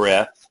managing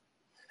breath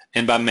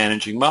and by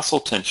managing muscle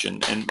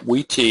tension. And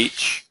we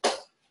teach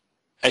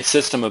a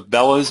system of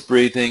bellows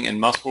breathing and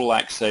muscle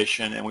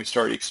relaxation, and we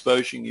start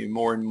exposing you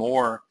more and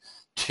more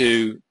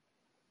to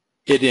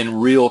it in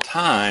real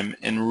time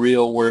and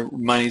real where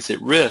money's at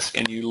risk,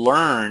 and you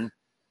learn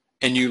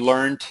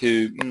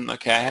to,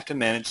 okay, I have to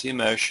manage the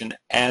emotion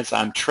as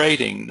I'm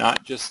trading,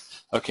 not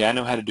just, okay, I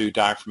know how to do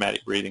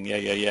diaphragmatic breathing,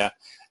 yeah.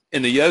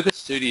 In the yoga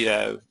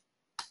studio,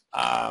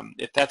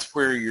 if that's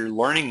where you're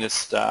learning this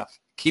stuff,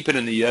 keep it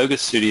in the yoga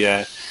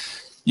studio.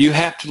 You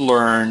have to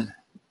learn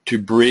to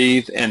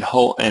breathe and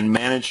hold and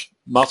manage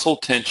muscle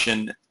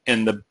tension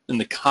in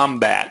the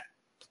combat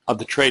of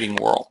the trading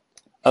world.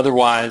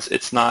 Otherwise,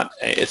 it's not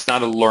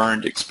a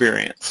learned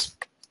experience.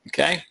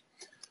 Okay,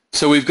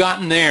 so we've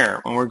gotten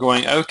there, and we're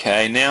going.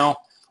 Okay, now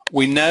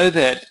we know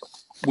that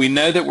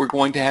we're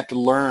going to have to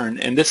learn,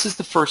 and this is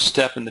the first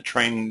step in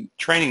the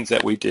trainings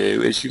that we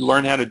do. Is you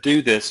learn how to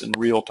do this in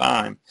real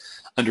time,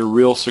 under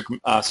real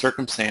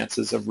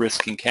circumstances of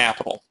risking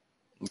capital.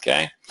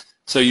 Okay,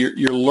 so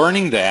you're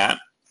learning that.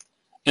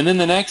 And then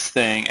the next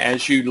thing,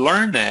 as you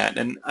learn that,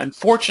 and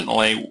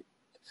unfortunately,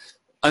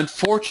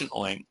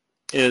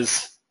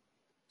 is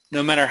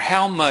no matter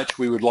how much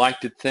we would like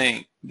to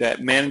think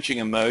that managing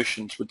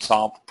emotions would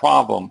solve the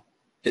problem,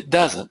 it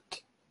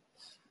doesn't.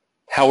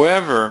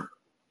 However,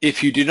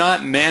 if you do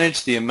not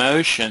manage the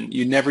emotion,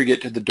 you never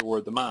get to the door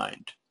of the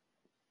mind.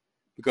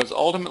 Because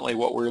ultimately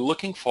what we're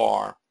looking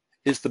for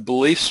is the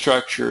belief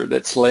structure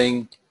that's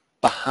laying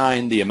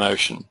behind the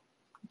emotion,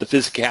 the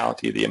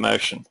physicality of the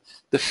emotion,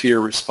 the fear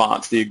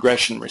response, the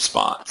aggression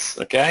response,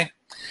 okay?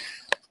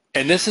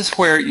 And this is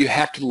where you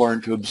have to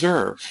learn to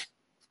observe.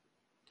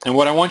 And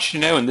what I want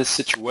you to know in this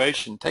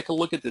situation, take a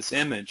look at this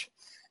image,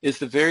 is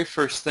the very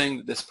first thing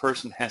that this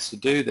person has to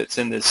do that's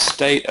in this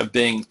state of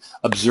being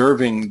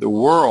observing the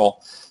world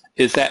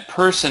is that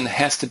person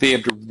has to be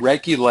able to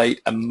regulate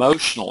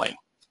emotionally,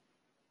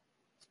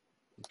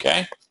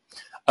 okay?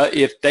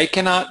 If they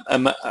cannot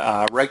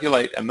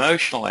regulate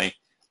emotionally,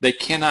 they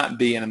cannot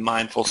be in a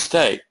mindful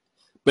state.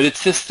 But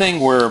it's this thing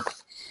where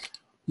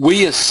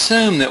we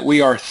assume that we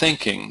are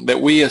thinking,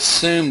 that we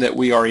assume that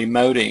we are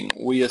emoting,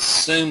 we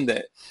assume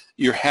that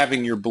you're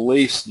having your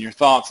beliefs and your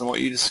thoughts, and what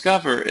you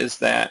discover is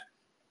that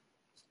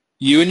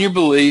you and your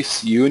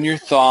beliefs, you and your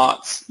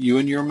thoughts, you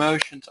and your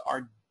emotions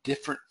are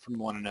different from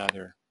one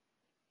another.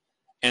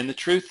 And the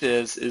truth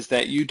is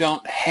that you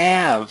don't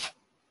have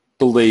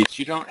beliefs,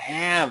 you don't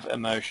have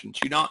emotions,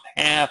 you don't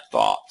have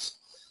thoughts.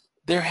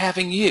 They're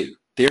having you.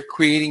 They're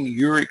creating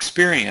your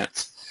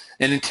experience.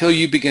 And until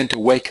you begin to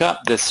wake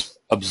up, this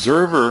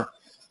observer,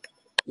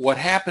 what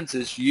happens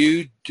is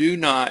you do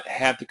not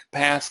have the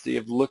capacity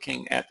of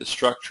looking at the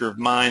structure of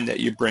mind that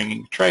you're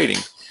bringing to trading.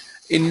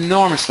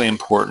 Enormously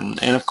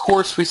important. And of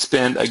course, we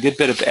spend a good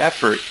bit of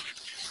effort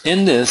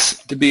in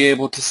this to be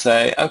able to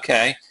say,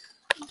 okay,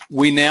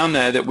 we now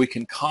know that we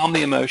can calm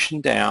the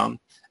emotion down,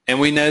 and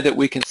we know that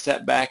we can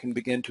step back and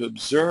begin to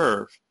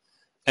observe.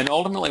 And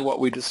ultimately what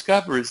we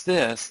discover is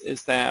this,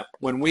 is that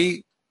when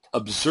we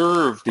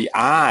observe the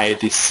I,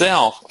 the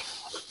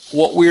self,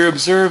 what we're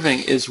observing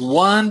is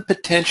one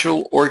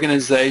potential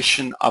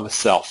organization of a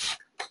self.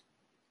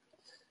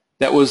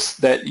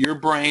 That your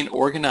brain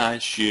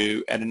organized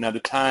you at another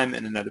time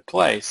in another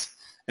place.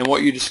 And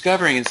what you're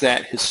discovering is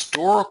that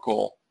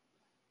historical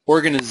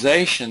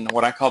organization,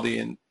 what I call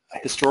the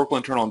historical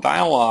internal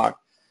dialogue,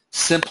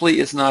 simply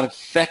is not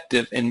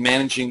effective in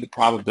managing the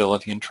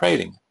probability in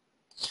trading.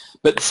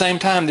 But at the same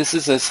time, this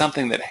is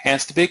something that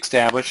has to be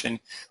established, and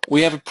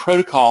we have a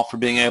protocol for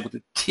being able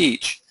to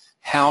teach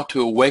how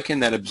to awaken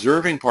that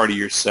observing part of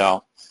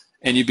yourself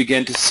and you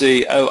begin to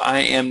see, oh, I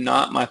am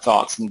not my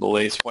thoughts and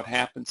beliefs. What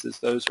happens is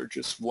those are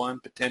just one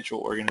potential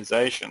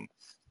organization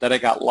that I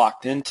got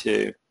locked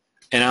into,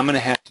 and I'm going to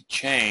have to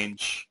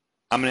change.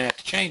 I'm going to have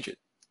to change it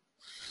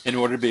in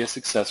order to be a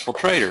successful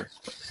trader.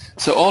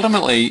 So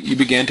ultimately, you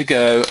begin to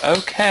go,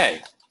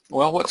 okay,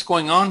 well, what's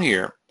going on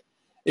here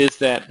is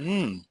that,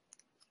 in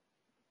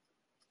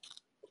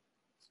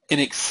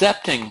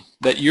accepting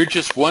that you're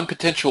just one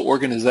potential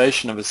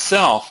organization of a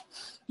self,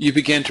 you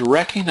begin to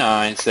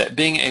recognize that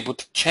being able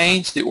to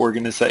change the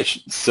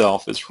organization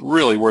itself is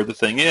really where the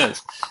thing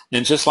is.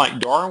 And just like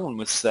Darwin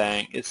was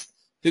saying, it's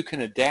who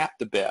can adapt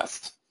the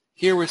best.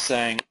 Here we're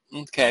saying,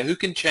 okay, who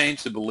can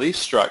change the belief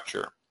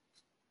structure?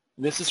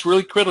 And this is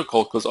really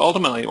critical because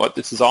ultimately what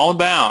this is all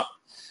about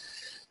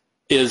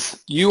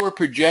is you are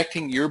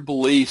projecting your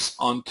beliefs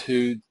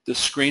onto the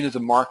screen of the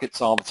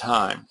markets all the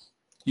time.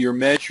 You're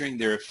measuring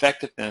their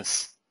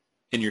effectiveness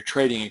in your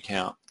trading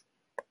account.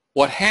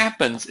 What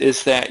happens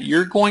is that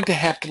you're going to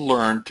have to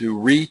learn to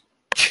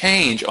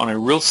rechange on a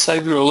real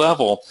cellular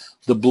level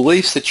the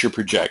beliefs that you're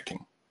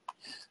projecting.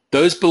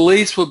 Those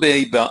beliefs will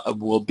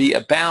be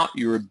about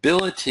your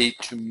ability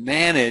to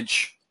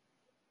manage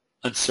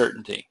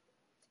uncertainty,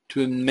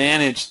 to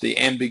manage the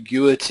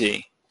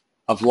ambiguity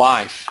of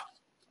life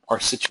or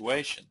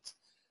situations.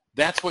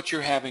 That's what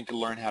you're having to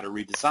learn how to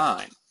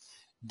redesign.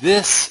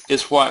 This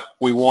is what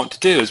we want to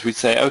do, is we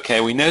say,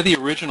 okay, we know the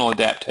original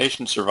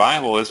adaptation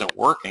survival isn't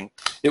working.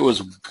 It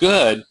was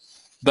good,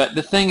 but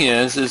the thing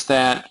is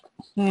that,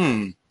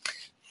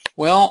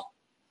 well,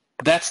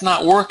 that's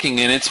not working,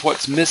 and it's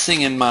what's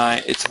missing in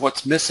my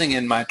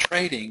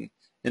trading,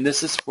 and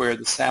this is where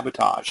the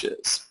sabotage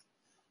is.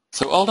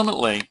 So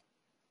ultimately,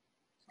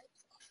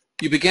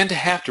 you begin to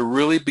have to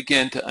really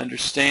begin to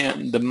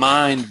understand the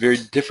mind very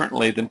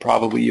differently than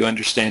probably you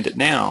understand it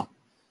now.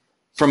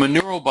 From a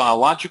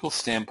neurobiological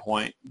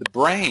standpoint, the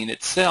brain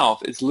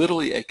itself is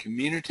literally a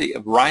community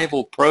of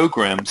rival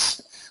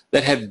programs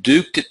that have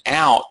duked it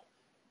out,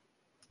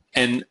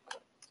 and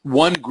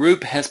one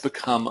group has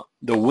become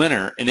the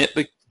winner, and it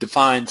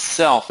defines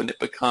self, and it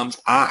becomes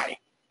I.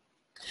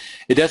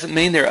 It doesn't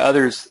mean there are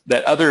others,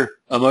 that other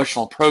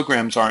emotional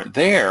programs aren't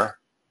there,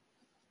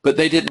 but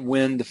they didn't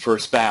win the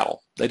first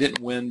battle. They didn't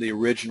win the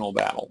original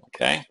battle,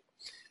 okay?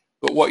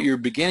 But what you're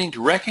beginning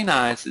to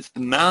recognize is the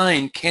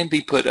mind can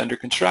be put under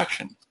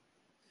construction.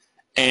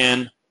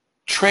 And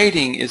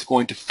trading is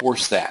going to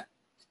force that.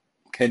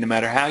 Okay, no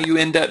matter how you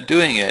end up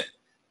doing it,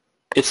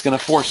 it's going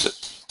to force it.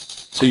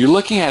 So you're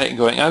looking at it and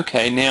going,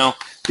 okay, now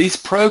these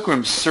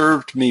programs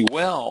served me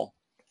well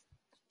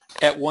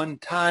at one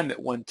time, at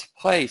one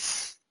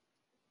place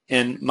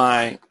in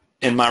my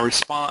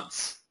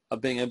response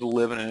of being able to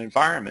live in an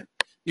environment.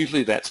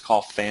 Usually that's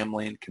called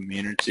family and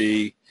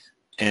community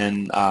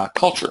and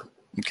culture.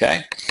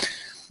 Okay,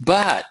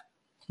 but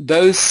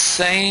those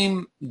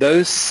same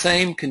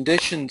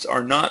conditions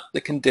are not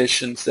the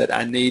conditions that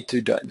I need to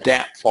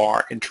adapt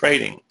for in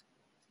trading.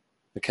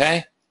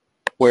 Okay,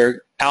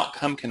 where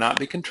outcome cannot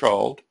be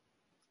controlled,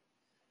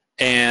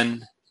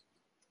 and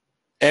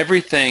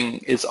everything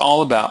is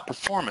all about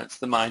performance.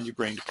 The mind you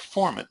bring to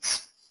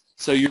performance.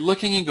 So you're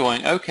looking and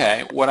going,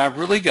 okay, what I've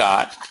really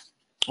got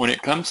when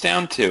it comes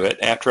down to it,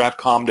 after I've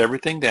calmed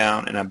everything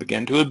down and I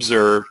begin to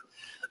observe,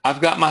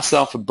 I've got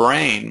myself a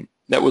brain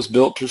that was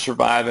built to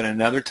survive in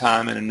another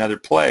time in another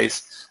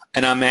place,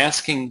 and I'm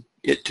asking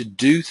it to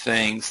do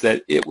things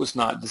that it was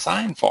not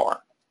designed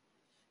for.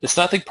 It's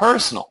nothing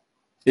personal.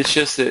 It's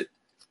just that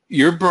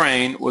your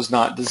brain was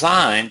not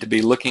designed to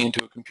be looking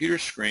into a computer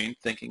screen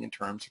thinking in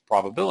terms of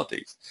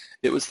probabilities.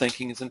 It was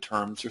thinking in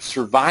terms of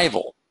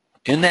survival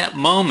in that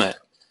moment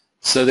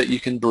so that you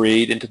can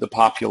breed into the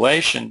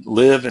population,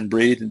 live and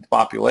breed into the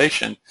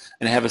population,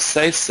 and have a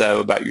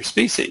say-so about your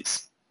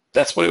species.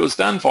 That's what it was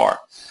done for.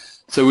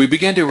 So we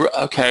begin to,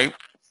 okay,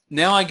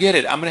 now I get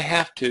it.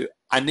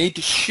 I need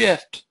to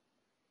shift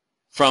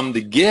from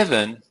the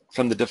given,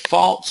 from the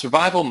default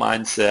survival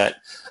mindset,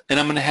 and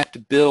I'm going to have to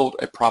build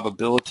a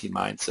probability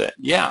mindset.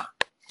 Yeah.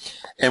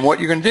 And what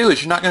you're going to do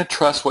is you're not going to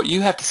trust what you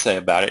have to say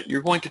about it.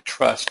 You're going to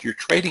trust your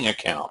trading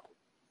account.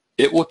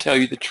 It will tell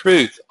you the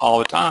truth all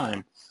the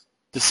time,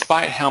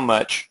 despite how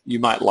much you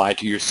might lie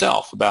to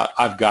yourself about,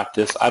 I've got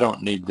this, I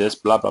don't need this,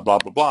 blah, blah, blah,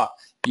 blah, blah.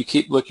 You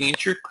keep looking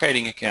at your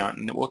trading account,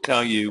 and it will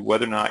tell you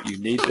whether or not you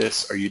need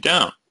this or you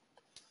don't.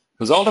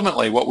 Because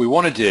ultimately what we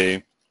want to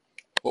do,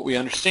 what we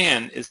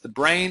understand, is the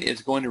brain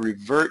is going to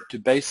revert to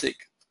basic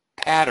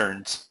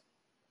patterns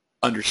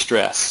under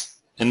stress.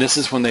 And this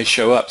is when they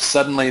show up.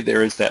 Suddenly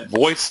there is that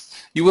voice.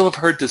 You will have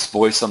heard this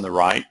voice on the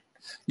right.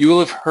 You will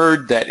have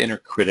heard that inner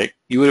critic.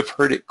 You would have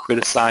heard it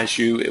criticize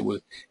you.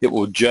 It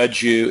will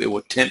judge you. It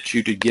will tempt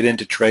you to get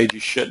into trade you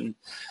shouldn't.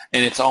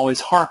 And it's always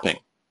harping.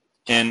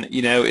 And,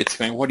 you know, it's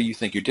going, what do you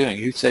think you're doing?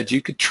 Who said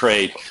you could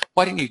trade?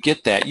 Why didn't you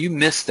get that? You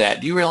missed that.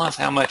 Do you realize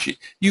how much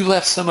you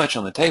left so much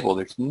on the table?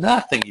 There's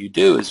nothing you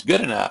do is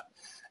good enough.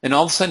 And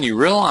all of a sudden you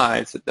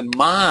realize that the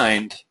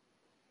mind,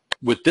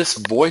 with this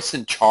voice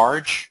in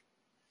charge,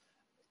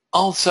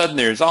 all of a sudden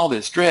there's all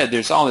this dread,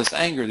 there's all this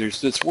anger, there's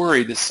this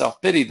worry, this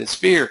self-pity, this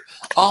fear.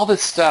 All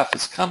this stuff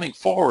is coming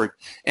forward,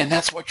 and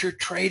that's what you're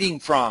trading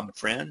from,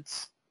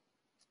 friends.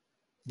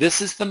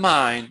 This is the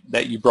mind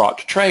that you brought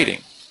to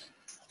trading.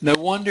 No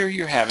wonder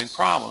you're having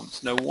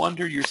problems. No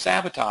wonder you're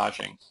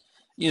sabotaging.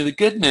 You know, the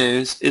good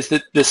news is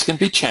that this can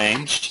be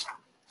changed,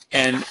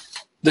 and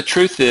the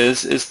truth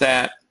is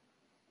that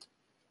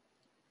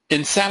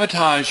in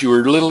sabotage, you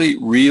are literally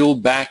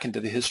reeled back into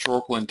the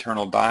historical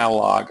internal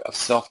dialogue of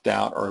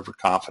self-doubt or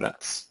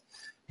overconfidence.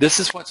 This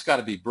is what's got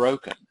to be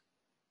broken,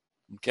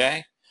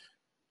 okay?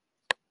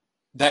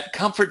 That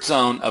comfort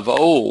zone of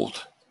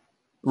old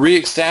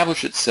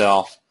reestablish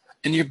itself,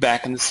 and you're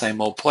back in the same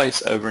old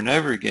place over and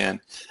over again.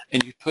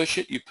 And you push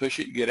it, you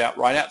get out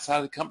right outside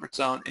of the comfort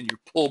zone, and you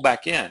pull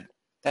back in.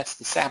 That's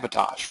the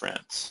sabotage,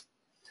 friends.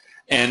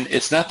 And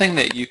it's nothing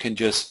that you can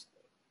just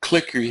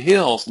click your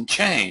heels and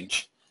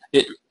change.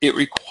 It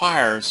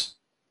requires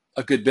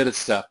a good bit of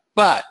stuff.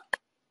 But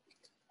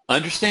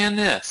understand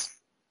this.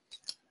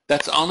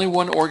 That's only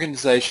one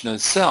organization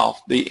of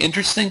self. The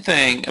interesting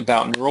thing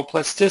about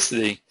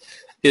neuroplasticity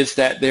is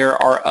that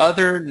there are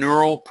other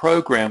neural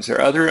programs, there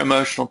are other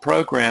emotional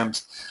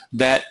programs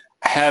that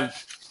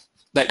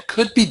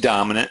could be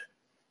dominant,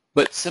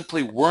 but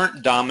simply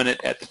weren't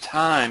dominant at the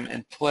time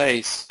and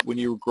place when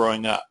you were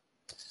growing up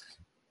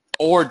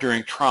or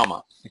during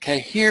trauma. Okay,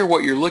 here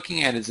what you're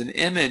looking at is an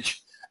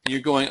image, and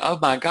you're going, oh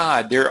my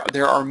God,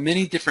 there are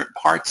many different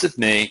parts of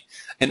me,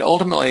 and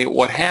ultimately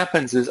what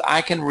happens is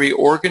I can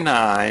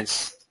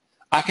reorganize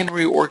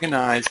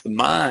the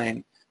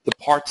mind, the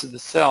parts of the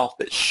self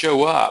that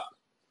show up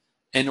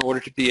in order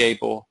to be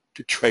able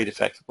to trade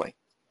effectively.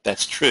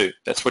 That's true.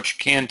 That's what you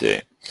can do.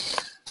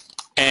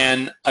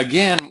 And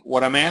again,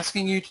 what I'm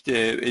asking you to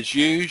do is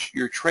use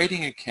your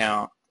trading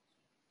account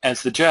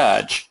as the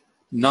judge,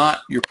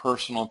 not your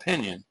personal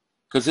opinion,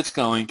 because it's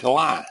going to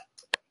lie.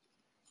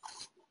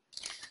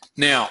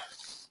 Now,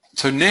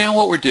 so now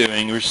what we're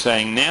doing, we're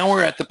saying now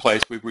we're at the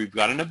place where we've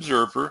got an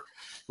observer.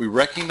 We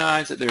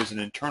recognize that there's an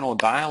internal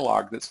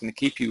dialogue that's going to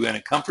keep you in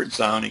a comfort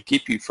zone and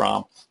keep you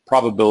from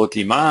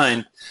probability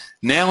mind.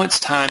 Now it's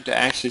time to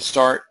actually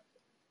start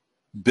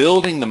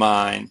building the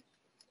mind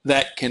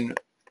that can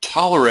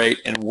tolerate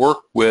and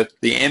work with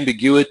the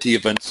ambiguity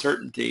of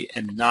uncertainty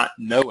and not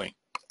knowing.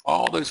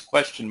 All those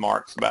question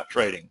marks about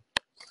trading.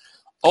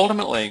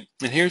 Ultimately,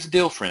 and here's the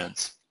deal,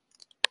 friends,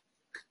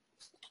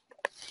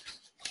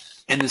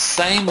 in the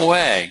same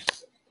way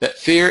that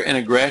fear and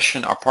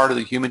aggression are part of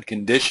the human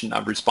condition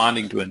of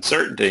responding to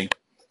uncertainty,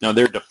 now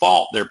they're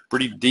default, they're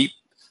pretty deep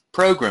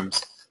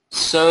programs,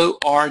 so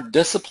are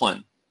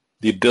discipline,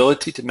 the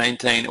ability to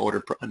maintain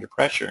order under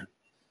pressure,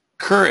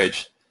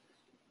 courage,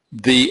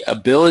 the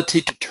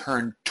ability to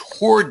turn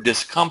toward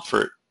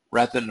discomfort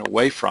rather than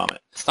away from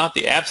it. It's not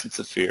the absence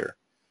of fear.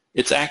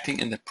 It's acting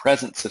in the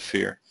presence of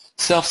fear.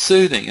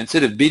 Self-soothing,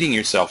 instead of beating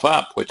yourself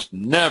up, which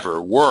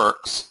never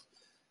works,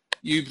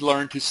 you've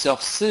learned to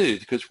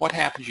self-soothe, because what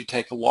happens? You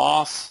take a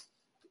loss,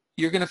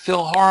 you're going to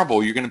feel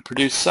horrible. You're going to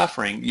produce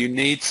suffering. You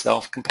need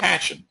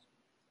self-compassion.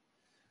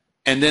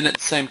 And then at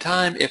the same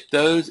time, if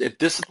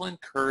discipline,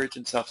 courage,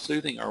 and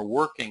self-soothing are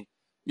working,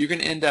 you're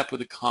going to end up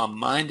with a calm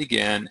mind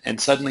again, and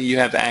suddenly you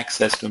have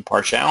access to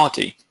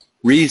impartiality,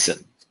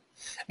 reason.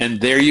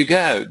 And there you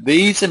go.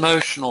 These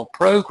emotional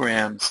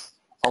programs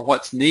are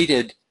what's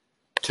needed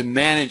to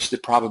manage the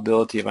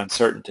probability of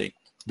uncertainty.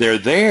 They're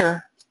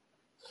there.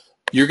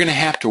 You're going to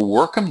have to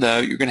work them, though.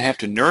 You're going to have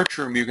to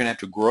nurture them. You're going to have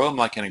to grow them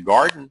like in a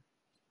garden.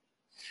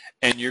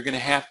 And you're going to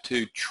have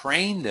to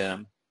train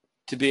them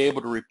to be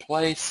able to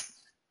replace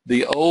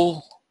the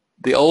old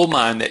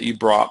mind that you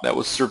brought that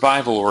was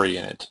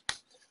survival-oriented.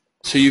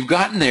 So you've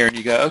gotten there and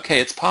you go,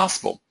 okay, it's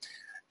possible.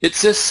 It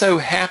just so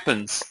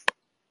happens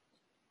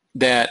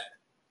that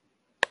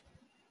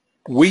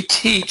we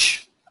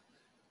teach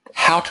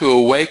how to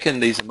awaken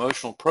these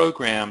emotional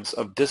programs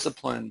of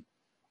discipline,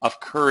 of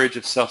courage,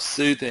 of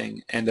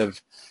self-soothing, and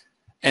of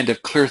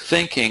clear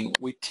thinking.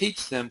 We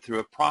teach them through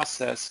a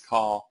process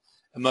called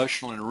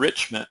emotional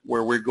enrichment,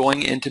 where we're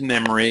going into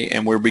memory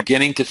and we're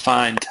beginning to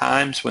find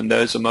times when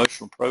those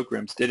emotional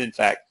programs did in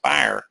fact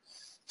fire,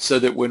 so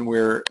that when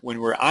we're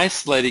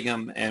isolating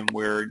them and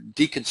we're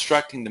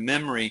deconstructing the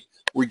memory,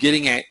 we're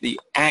getting at the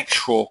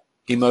actual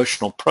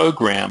emotional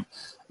program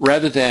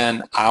rather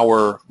than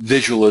our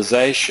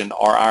visualization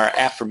or our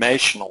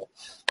affirmational,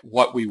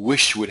 what we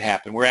wish would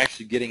happen. We're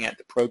actually getting at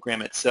the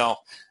program itself,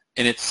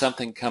 and it's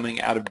something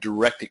coming out of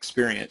direct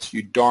experience.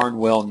 You darn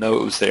well know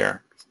it was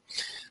there.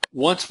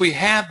 Once we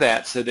have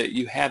that, so that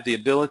you have the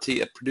ability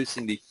of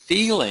producing the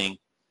feeling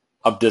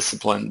of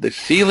discipline, the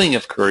feeling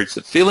of courage,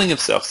 the feeling of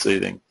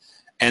self-soothing,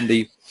 and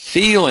the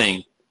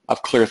feeling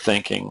of clear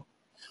thinking,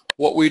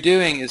 what we're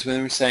doing is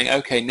when we're saying,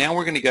 okay, now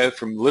we're going to go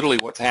from literally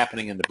what's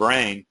happening in the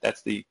brain,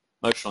 that's the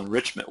emotional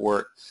enrichment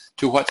work,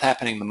 to what's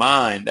happening in the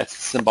mind, that's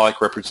the symbolic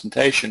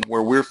representation,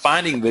 where we're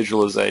finding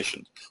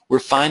visualization. We're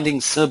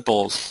finding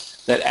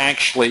symbols that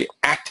actually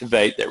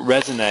activate, that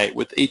resonate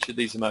with each of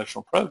these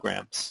emotional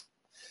programs.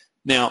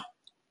 Now,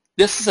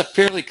 This is a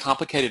fairly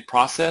complicated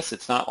process.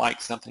 It's not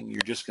like something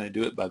you're just going to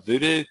do it by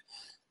voodoo.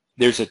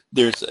 There's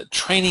a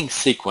training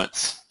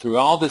sequence through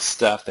all this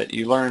stuff that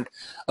you learn.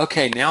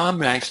 Okay, now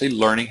I'm actually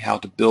learning how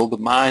to build the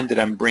mind that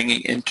I'm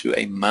bringing into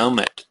a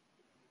moment.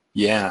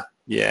 Yeah.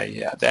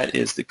 That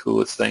is the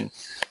coolest thing.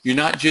 You're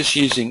not just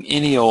using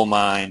any old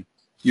mind.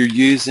 You're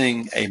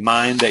using a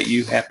mind that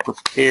you have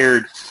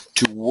prepared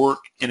to work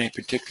in a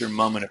particular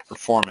moment of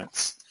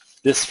performance.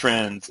 This,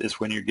 friends, is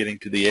when you're getting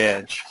to the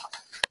edge.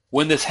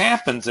 When this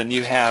happens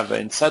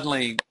and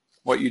suddenly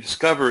what you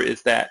discover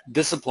is that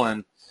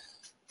discipline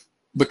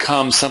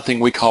becomes something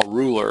we call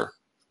ruler,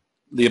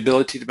 the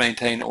ability to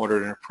maintain order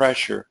under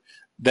pressure,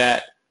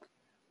 that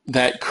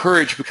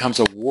courage becomes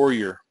a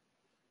warrior,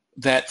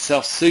 that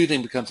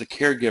self-soothing becomes a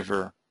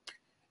caregiver,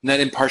 and that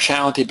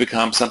impartiality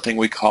becomes something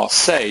we call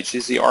sage.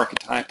 These are the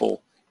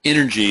archetypal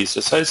energies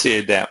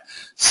associated with that.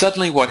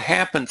 Suddenly what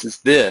happens is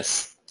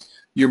this: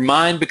 your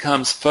mind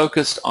becomes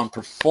focused on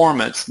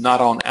performance,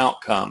 not on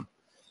outcome.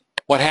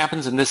 What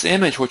happens in this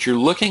image, what you're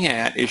looking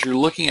at is you're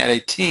looking at a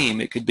team.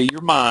 It could be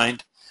your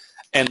mind,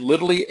 and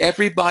literally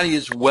everybody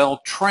is well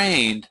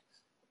trained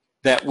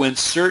that when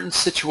certain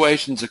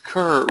situations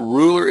occur,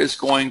 ruler is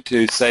going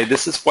to say,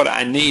 this is what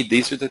I need,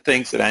 these are the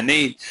things that I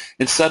need,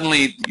 and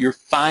suddenly you're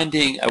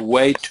finding a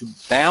way to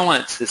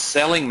balance the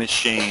selling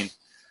machine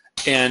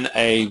in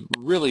a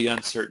really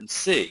uncertain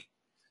sea.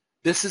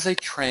 This is a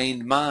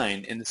trained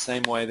mind in the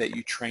same way that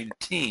you train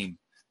a team,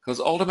 because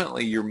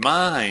ultimately your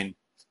mind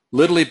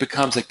literally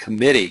becomes a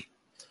committee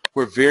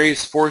where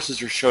various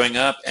forces are showing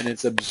up, and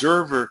as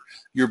observer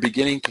you're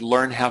beginning to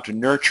learn how to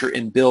nurture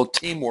and build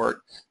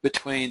teamwork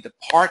between the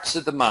parts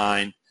of the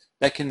mind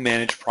that can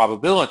manage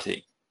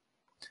probability,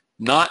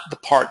 not the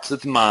parts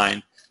of the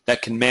mind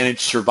that can manage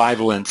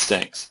survival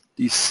instincts.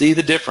 Do you see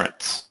the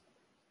difference?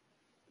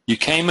 You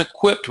came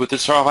equipped with the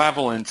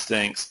survival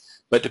instincts,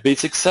 but to be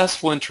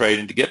successful in trade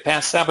and to get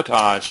past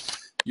sabotage,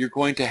 you're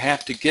going to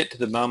have to get to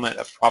the moment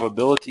of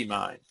probability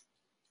mind,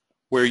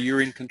 where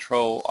you're in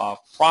control of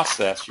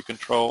process, you're in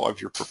control of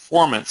your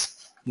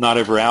performance, not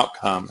over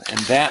outcome. And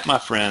that, my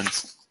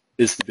friends,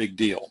 is the big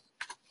deal.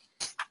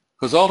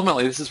 Because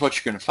ultimately, this is what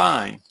you're going to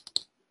find.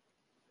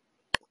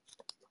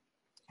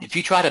 If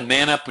you try to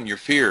man up on your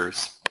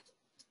fears,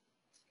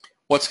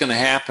 what's going to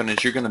happen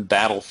is you're going to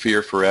battle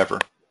fear forever.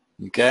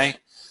 Okay?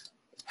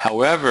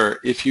 However,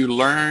 if you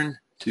learn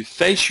to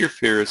face your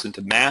fears and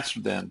to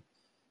master them,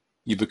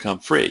 you become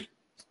free.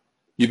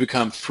 You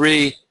become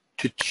free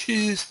to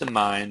choose the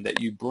mind that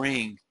you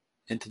bring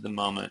into the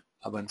moment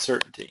of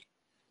uncertainty.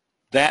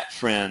 That,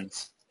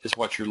 friends, is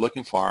what you're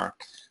looking for.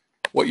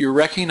 What you're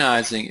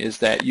recognizing is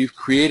that you've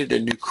created a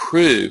new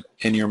crew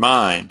in your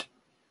mind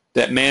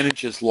that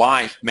manages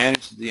life,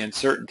 manages the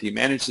uncertainty,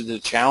 manages the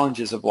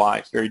challenges of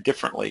life very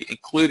differently,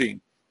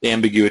 including the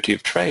ambiguity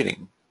of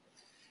trading.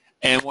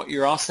 And what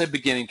you're also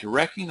beginning to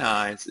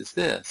recognize is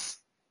this,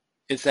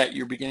 is that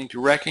you're beginning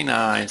to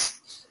recognize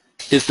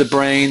is the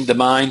brain, the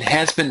mind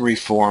has been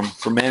reformed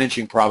for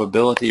managing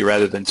probability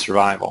rather than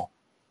survival.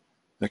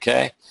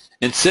 Okay?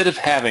 Instead of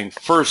having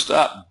first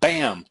up,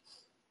 bam,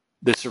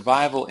 the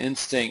survival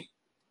instinct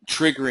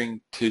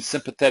triggering to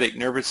sympathetic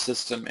nervous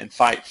system and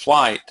fight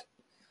flight,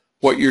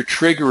 what you're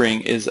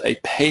triggering is a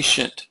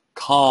patient,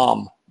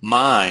 calm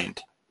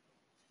mind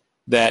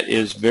that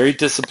is very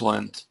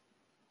disciplined.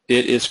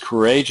 It is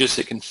courageous.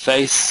 It can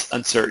face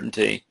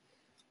uncertainty.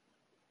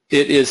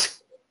 It is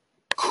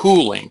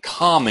cooling,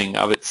 calming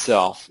of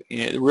itself.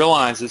 It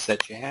realizes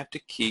that you have to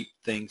keep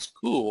things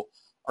cool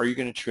or you're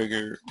going to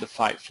trigger the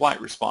fight-flight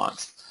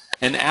response.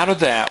 And out of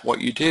that, what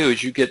you do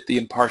is you get the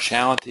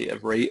impartiality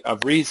of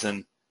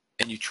reason,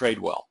 and you trade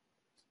well.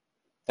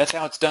 That's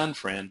how it's done,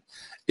 friend.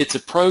 It's a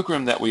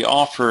program that we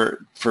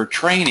offer for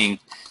training.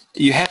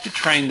 You have to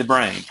train the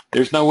brain.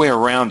 There's no way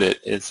around it.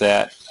 Is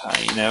that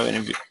and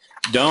if you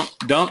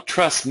don't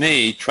trust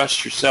me.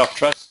 Trust yourself.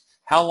 Trust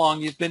how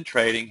long you've been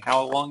trading,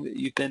 how long that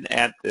you've been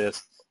at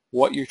this,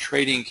 what your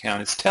trading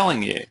account is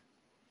telling you.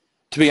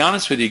 To be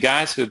honest with you,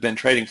 guys who have been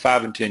trading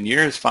 5 and 10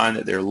 years find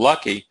that they're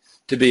lucky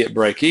to be at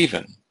break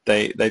even.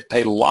 They've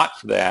paid a lot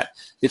for that.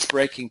 It's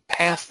breaking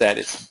past that.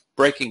 It's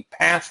breaking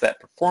past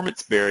that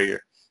performance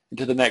barrier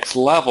into the next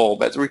level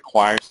that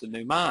requires the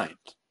new mind.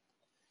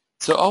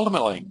 So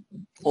ultimately,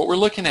 what we're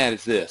looking at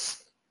is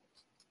this.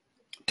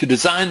 To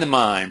design the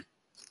mind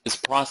is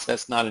a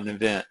process, not an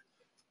event.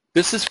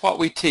 This is what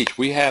we teach.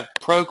 We have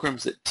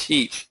programs that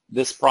teach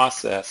this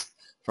process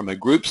from a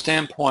group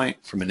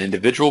standpoint, from an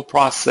individual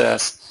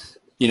process,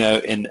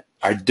 in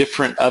our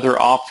different other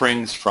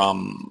offerings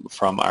from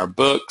our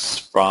books,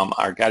 from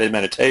our guided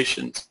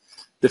meditations.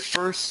 The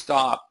first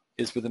stop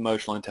is with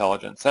emotional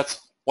intelligence. That's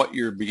what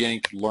you're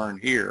beginning to learn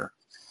here.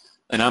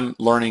 And I'm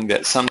learning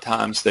that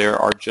sometimes there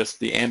are just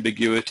the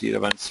ambiguity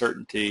of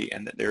uncertainty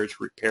and that there's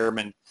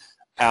repairman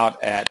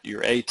out at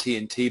your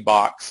AT&T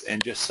box,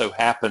 and just so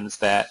happens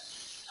that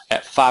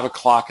at 5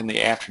 o'clock in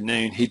the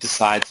afternoon he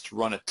decides to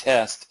run a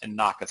test and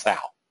knock us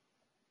out.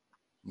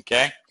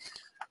 Okay?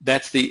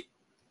 That's the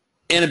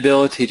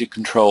inability to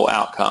control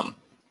outcome.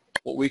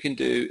 What we can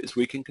do is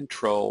we can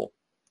control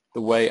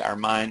the way our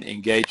mind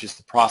engages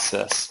the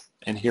process.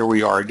 And here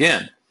we are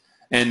again.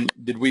 And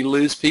did we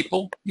lose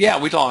people? Yeah,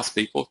 we lost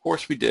people. Of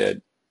course we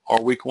did.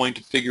 Are we going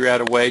to figure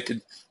out a way to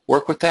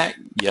work with that?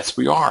 Yes,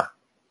 we are.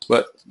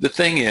 But the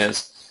thing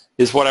is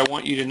what I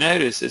want you to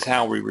notice is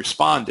how we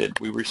responded.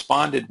 We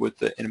responded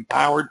with an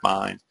empowered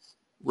mind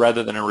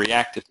rather than a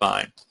reactive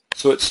mind.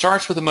 So it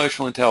starts with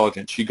emotional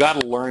intelligence. You got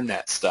to learn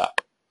that stuff.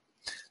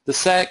 The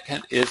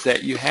second is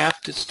that you have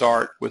to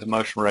start with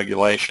emotional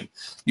regulation.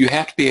 You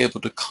have to be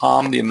able to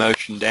calm the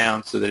emotion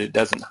down so that it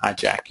doesn't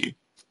hijack you.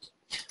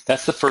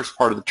 That's the first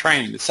part of the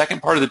training. The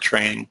second part of the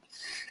training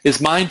is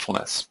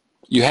mindfulness.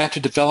 You have to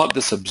develop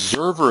this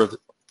observer of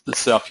the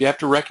self. You have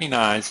to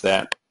recognize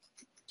that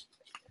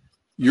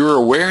your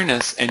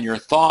awareness and your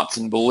thoughts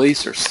and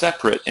beliefs are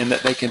separate and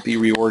that they can be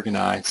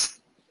reorganized.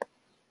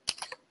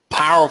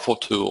 Powerful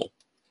tool,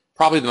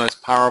 probably the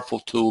most powerful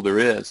tool there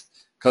is,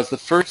 because the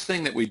first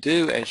thing that we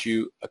do as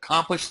you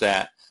accomplish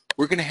that,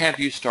 we're going to have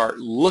you start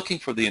looking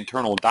for the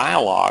internal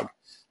dialogue.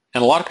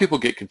 And a lot of people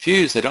get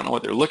confused. They don't know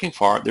what they're looking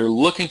for. They're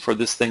looking for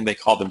this thing they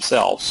call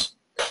themselves.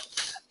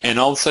 And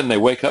all of a sudden they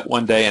wake up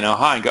one day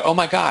and go, oh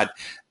my God,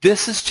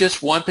 this is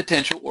just one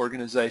potential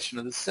organization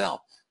of the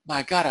self.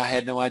 My God, I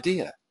had no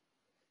idea.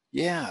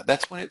 Yeah,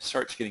 that's when it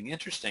starts getting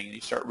interesting and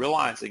you start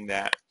realizing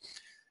that,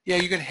 yeah,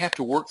 you're going to have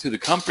to work through the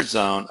comfort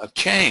zone of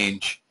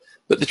change.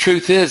 But the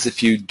truth is,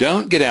 if you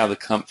don't get out of the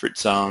comfort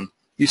zone,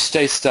 you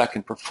stay stuck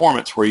in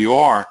performance where you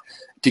are.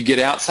 To get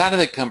outside of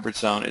the comfort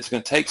zone, it's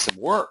going to take some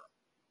work.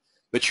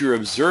 But you're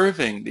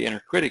observing the inner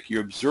critic.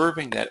 You're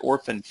observing that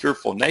orphan,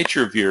 fearful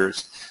nature of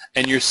yours,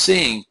 and you're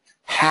seeing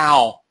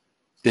how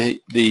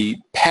the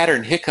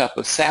pattern hiccup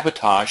of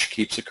sabotage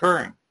keeps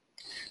occurring.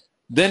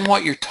 Then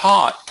what you're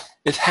taught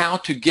is how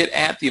to get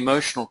at the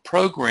emotional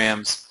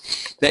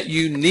programs that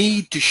you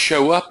need to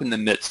show up in the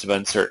midst of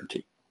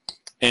uncertainty.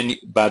 And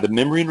by the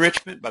memory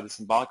enrichment, by the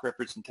symbolic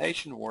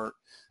representation work,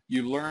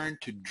 you learn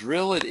to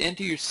drill it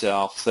into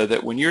yourself so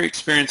that when you're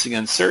experiencing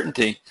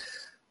uncertainty,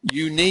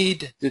 you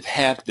need to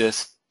have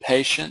this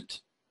patient,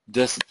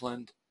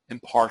 disciplined,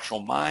 impartial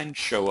mind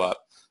show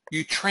up.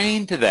 You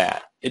train to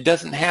that. It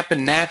doesn't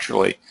happen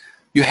naturally.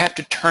 You have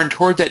to turn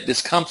toward that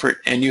discomfort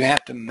and you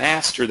have to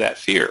master that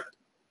fear.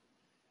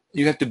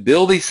 You have to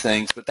build these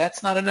things, but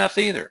that's not enough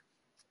either.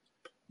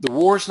 The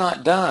war's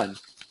not done.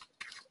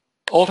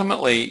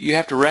 Ultimately, you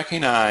have to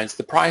recognize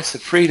the price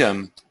of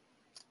freedom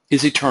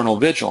is eternal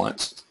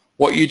vigilance.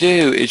 What you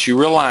do is you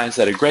realize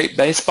that a great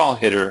baseball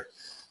hitter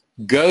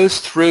goes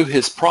through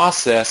his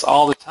process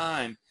all the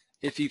time.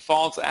 If he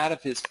falls out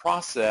of his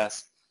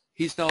process,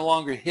 he's no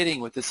longer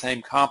hitting with the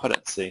same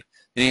competency.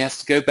 And he has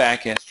to go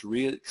back, he has to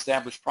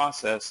reestablish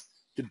process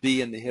to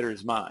be in the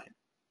hitter's mind.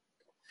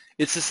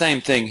 It's the same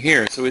thing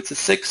here. So it's a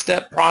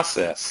 6-step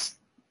process.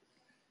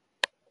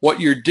 What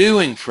you're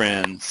doing,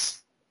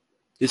 friends,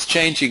 is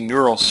changing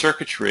neural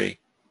circuitry,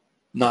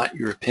 not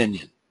your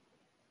opinion.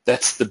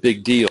 That's the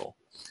big deal.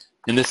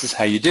 And this is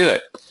how you do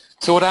it.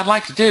 So what I'd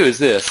like to do is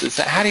this, is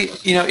that how do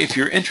you, if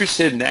you're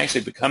interested in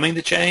actually becoming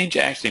the change,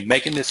 actually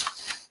making this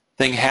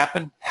thing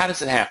happen, how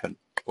does it happen?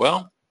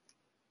 Well,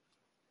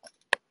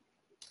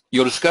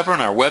 you'll discover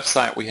on our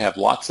website we have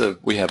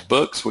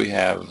books, we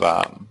have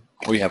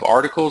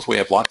articles, we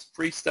have lots of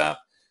free stuff,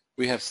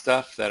 we have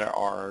stuff that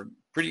are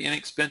pretty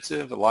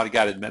inexpensive, a lot of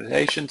guided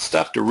meditation,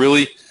 stuff to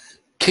really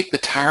kick the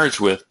tires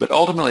with, but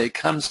ultimately it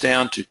comes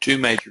down to 2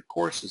 major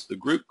courses, the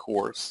group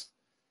course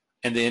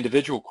and the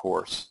individual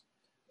course.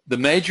 The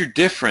major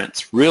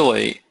difference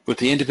really with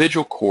the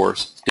individual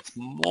course, it's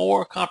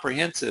more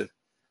comprehensive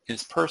and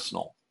it's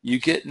personal. You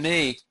get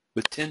me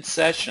with 10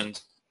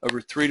 sessions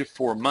over 3 to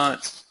 4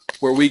 months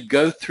where we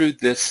go through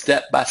this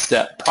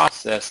step-by-step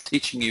process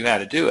teaching you how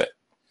to do it.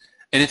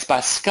 And it's by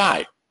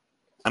Skype.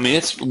 I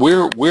mean,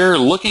 we're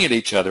looking at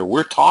each other.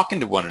 We're talking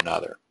to one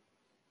another.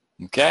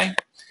 Okay?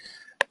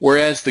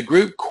 Whereas the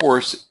group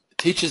course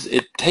teaches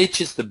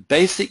the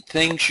basic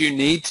things you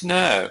need to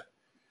know.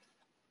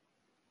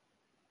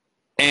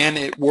 And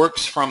it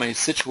works from a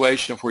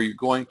situation of where you're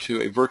going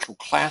to a virtual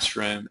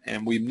classroom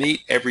and we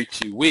meet every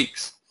 2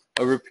 weeks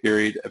over a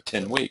period of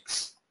 10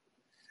 weeks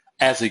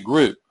as a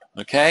group,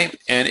 okay?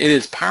 And it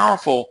is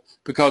powerful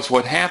because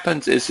what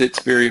happens is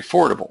it's very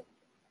affordable,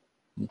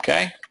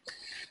 okay?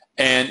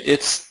 And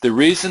it's the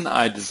reason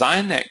I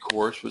designed that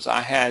course was I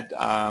had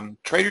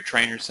trader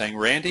trainers saying,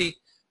 Randy,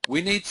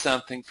 we need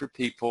something for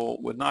people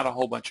with not a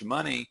whole bunch of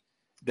money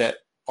that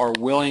are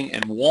willing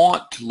and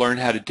want to learn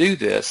how to do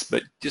this,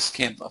 but just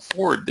can't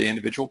afford the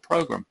individual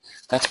program.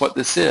 That's what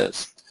this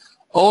is.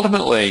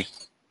 Ultimately,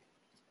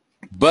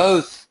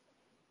 both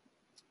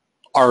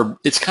are,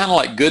 it's kind of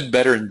like good,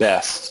 better, and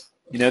best.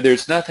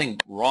 There's nothing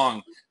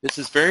wrong. This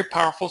is very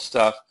powerful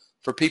stuff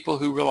for people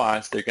who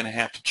realize they're going to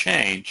have to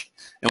change.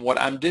 And what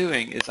I'm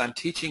doing is I'm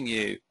teaching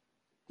you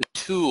the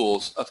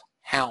tools of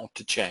how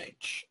to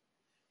change.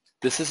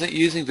 This isn't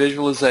using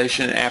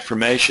visualization and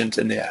affirmations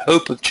in the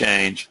hope of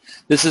change.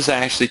 This is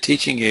actually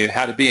teaching you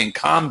how to be in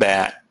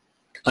combat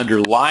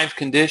under live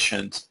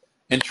conditions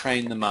and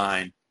train the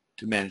mind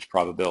to manage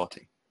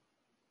probability.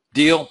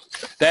 Deal?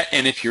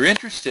 And if you're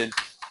interested,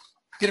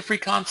 get a free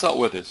consult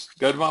with us.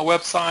 Go to my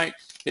website,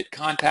 hit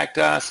contact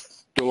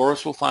us.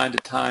 Dolores will find a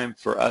time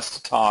for us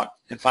to talk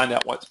and find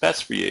out what's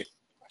best for you.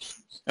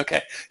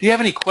 Okay. Do you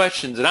have any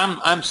questions? And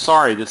I'm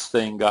sorry this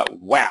thing got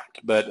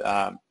whacked, but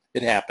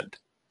it happened.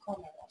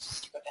 Carmen wants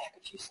us to go back a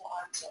few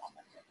slides. So I'm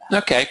going to go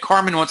back. Okay.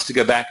 Carmen wants to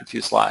go back a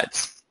few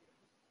slides.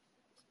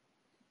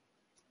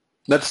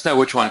 Let us know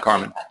which one,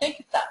 Carmen. I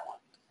think it's that one.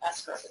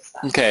 Ask her if it's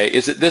that one. Okay.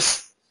 Is it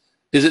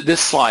this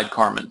slide,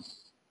 Carmen?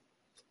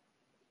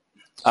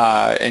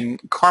 And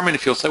Carmen,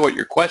 if you'll say what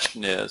your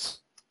question is.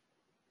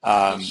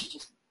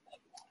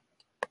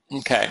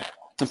 Okay.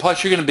 And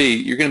plus, you're going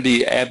to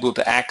be able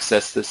to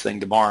access this thing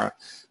tomorrow.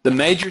 The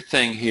major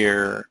thing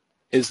here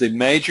is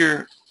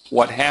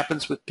what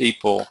happens with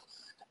people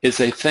is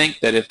they think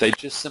that if they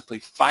just simply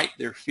fight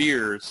their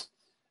fears,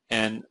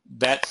 and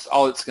that's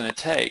all it's going to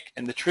take.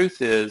 And the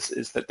truth is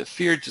that the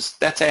fear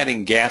that's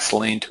adding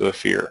gasoline to a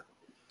fear.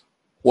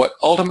 What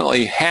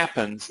ultimately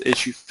happens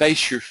is you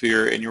face your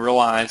fear and you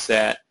realize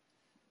that.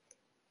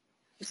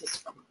 This is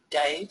from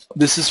Dave.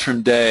 This is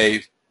from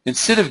Dave.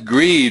 Instead of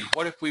greed,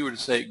 what if we were to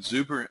say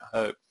exuberant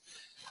hope?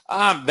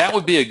 That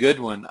would be a good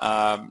one.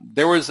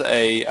 There was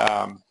a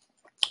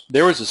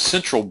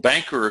central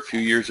banker a few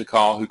years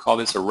ago who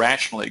called this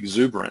irrational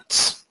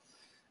exuberance,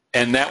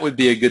 and that would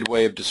be a good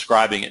way of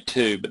describing it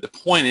too. But the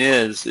point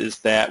is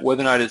that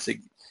whether or not it's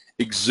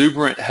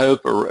exuberant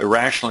hope or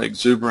irrational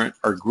exuberant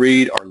or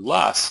greed or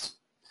lust,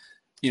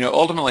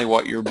 ultimately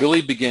what you're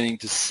really beginning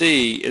to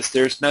see is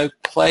there's no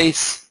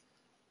place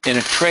in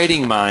a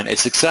trading mind, a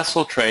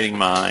successful trading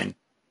mind,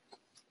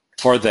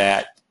 for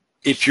that.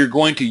 If you're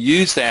going to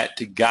use that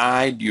to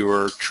guide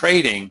your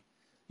trading,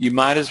 you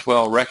might as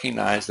well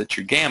recognize that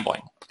you're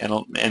gambling.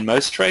 And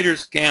most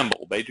traders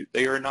gamble.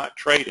 They are not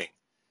trading.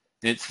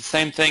 And it's the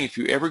same thing if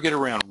you ever get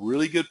around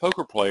really good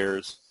poker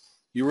players,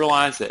 you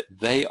realize that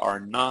they are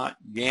not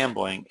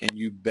gambling, and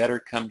you better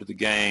come to the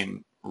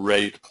game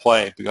ready to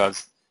play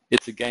because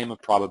it's a game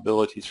of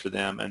probabilities for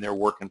them, and they're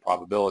working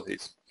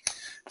probabilities.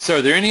 So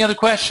are there any other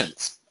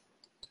questions?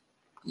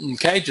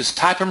 Okay, just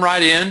type them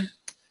right in,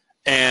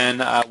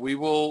 and I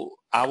will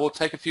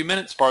take a few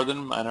minutes for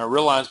them. And I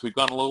realize we've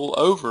gone a little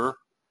over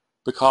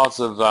because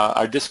of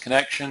our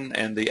disconnection,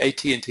 and the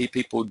AT&T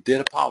people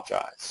did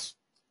apologize.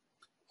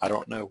 I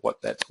don't know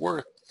what that's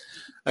worth.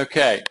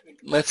 Okay,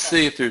 let's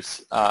see if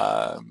there's.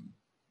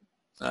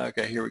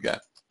 Okay, here we go.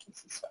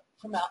 This is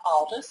from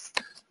Aldous.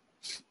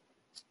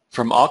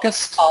 From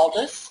August?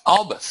 Aldous.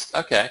 August.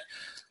 Okay.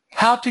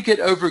 How to get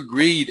over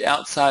greed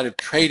outside of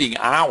trading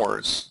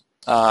hours.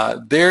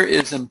 There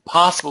is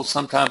impossible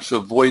sometimes to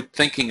avoid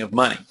thinking of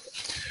money.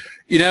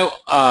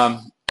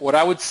 What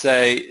I would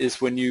say is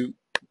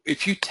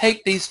if you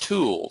take these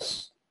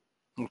tools,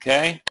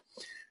 okay,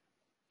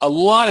 a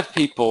lot of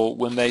people,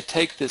 when they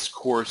take this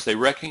course, they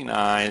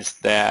recognize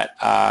that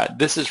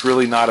this is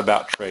really not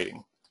about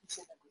trading.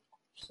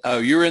 Oh,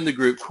 you're in the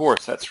group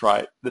course. That's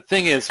right. The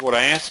thing is, what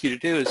I ask you to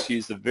do is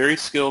use the very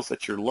skills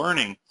that you're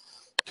learning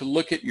to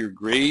look at your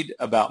greed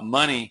about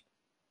money,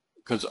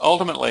 because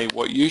ultimately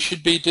what you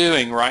should be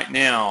doing right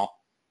now,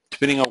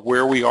 depending on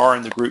where we are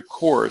in the group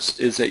course,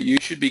 is that you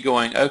should be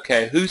going,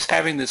 okay, who's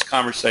having this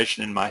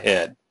conversation in my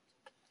head?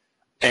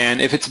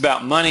 And if it's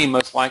about money,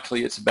 most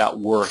likely it's about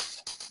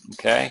worth,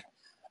 okay?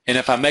 And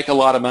if I make a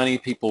lot of money,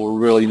 people will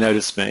really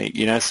notice me,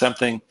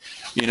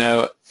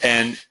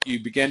 and you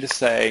begin to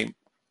say,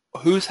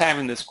 who's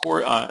having this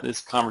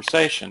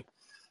conversation?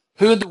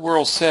 Who in the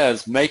world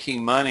says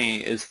making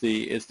money is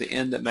the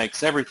end that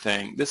makes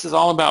everything? This is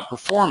all about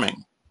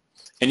performing.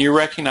 And you're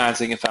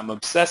recognizing, if I'm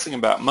obsessing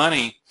about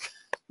money,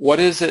 what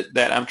is it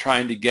that I'm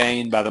trying to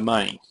gain by the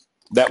money?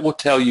 That will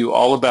tell you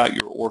all about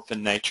your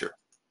orphan nature.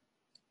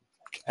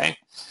 Okay?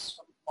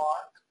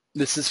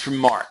 This is from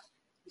Mark.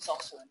 He's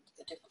also in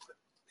the different group.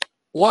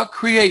 What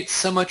creates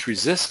so much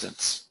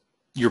resistance?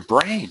 Your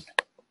brain.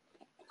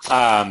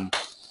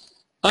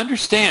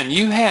 Understand,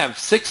 you have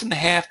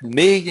 6.5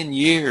 million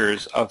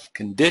years of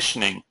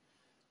conditioning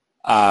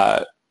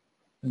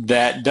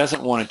that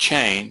doesn't want to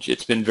change.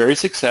 It's been very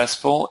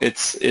successful.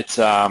 It's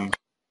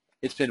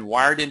been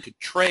wired into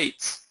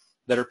traits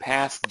that are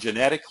passed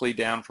genetically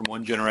down from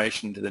one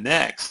generation to the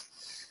next.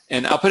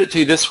 And I'll put it to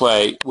you this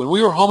way. When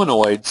we were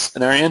hominoids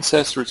and our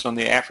ancestors on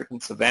the African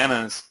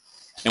savannas,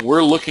 and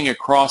we're looking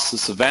across the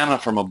savanna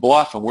from a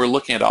bluff and we're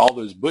looking at all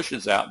those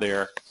bushes out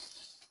there,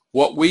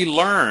 what we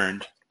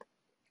learned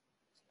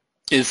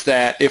is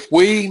that if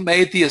we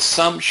made the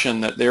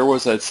assumption that there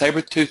was a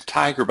saber-toothed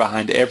tiger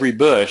behind every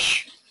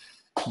bush,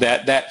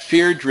 that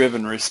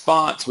fear-driven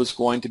response was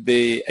going to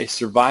be a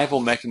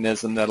survival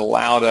mechanism that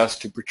allowed us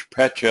to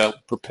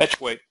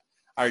perpetuate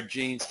our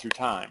genes through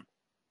time.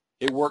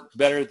 It worked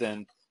better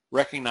than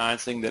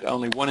recognizing that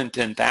only 1 in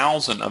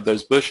 10,000 of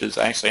those bushes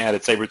actually had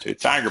a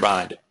saber-toothed tiger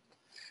behind it.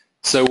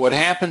 So what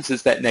happens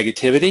is that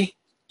negativity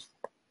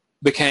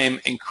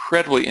became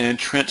incredibly an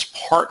entrenched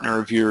partner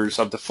of yours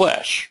of the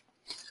flesh.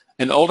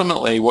 And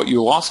ultimately, what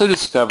you'll also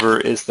discover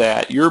is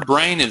that your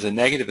brain is a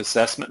negative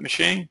assessment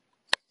machine.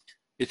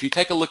 If you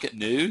take a look at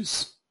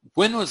news,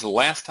 when was the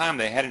last time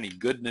they had any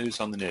good news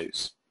on the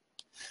news?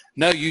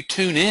 No, you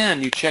tune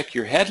in, you check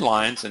your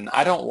headlines, and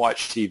I don't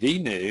watch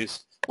TV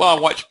news. Well, I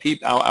watch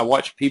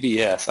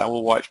PBS. I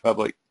will watch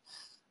public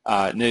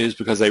news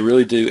because they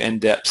really do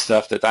in-depth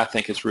stuff that I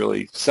think is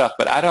really stuff.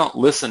 But I don't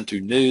listen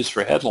to news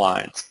for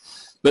headlines.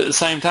 But at the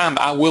same time,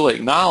 I will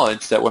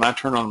acknowledge that when I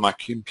turn on my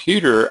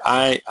computer,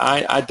 I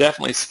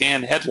definitely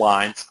scan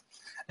headlines,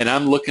 and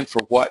I'm looking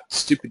for what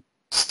stupid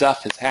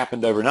stuff has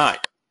happened overnight.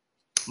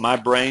 My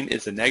brain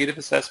is a negative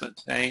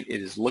assessment chain.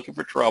 It is looking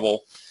for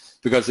trouble,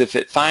 because if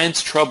it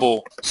finds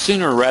trouble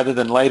sooner rather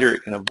than later,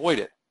 it can avoid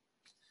it.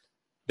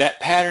 That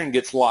pattern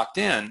gets locked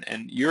in,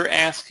 and you're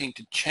asking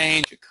to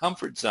change a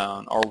comfort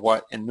zone, or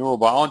what in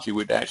neurobiology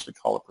we'd actually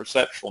call a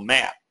perceptual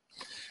map.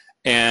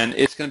 And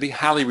it's going to be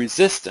highly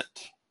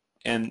resistant.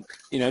 And,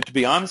 to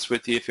be honest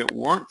with you, if it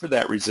weren't for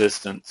that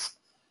resistance,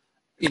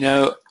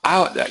 a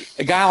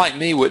guy like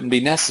me wouldn't be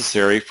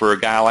necessary for a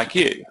guy like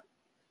you.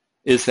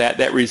 Is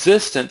that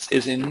resistance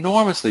is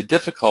enormously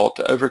difficult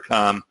to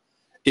overcome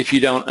if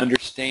you don't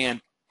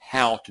understand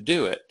how to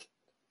do it.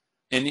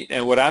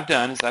 And what I've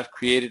done is I've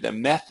created a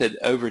method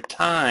over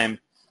time,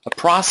 a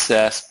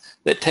process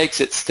that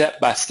takes it step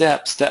by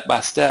step, step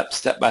by step,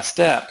 step by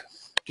step,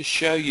 to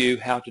show you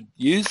how to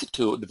use the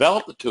tool,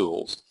 develop the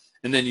tools,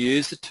 and then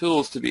use the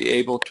tools to be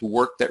able to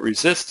work that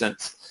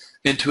resistance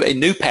into a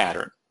new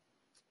pattern.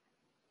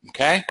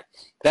 Okay?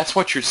 That's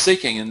what you're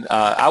seeking. And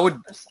I would,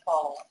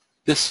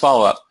 this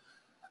follow-up.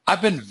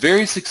 I've been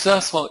very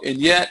successful, and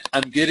yet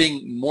I'm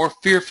getting more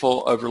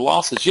fearful over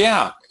losses.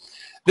 Yeah.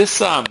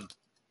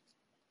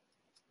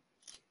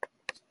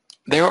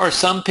 There are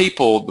some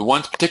people, the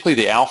ones,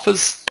 particularly the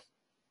alphas,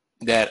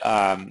 that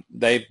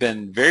they've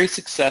been very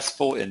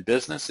successful in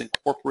business and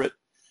corporate,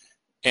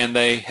 and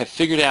they have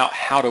figured out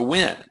how to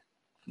win.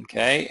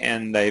 Okay,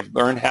 and they've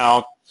learned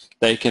how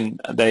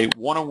they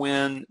want to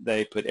win.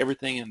 They put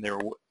everything in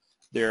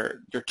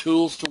their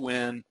tools to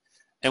win.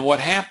 And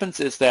what happens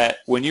is that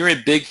when you're a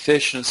big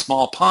fish in a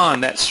small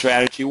pond, that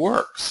strategy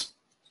works,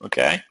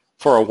 okay,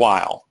 for a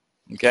while,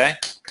 okay?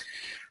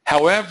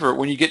 However,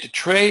 when you get to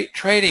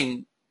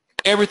trading,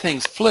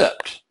 everything's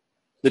flipped.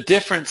 The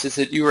difference is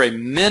that you are a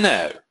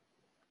minnow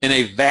in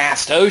a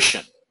vast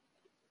ocean,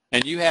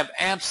 and you have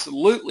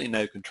absolutely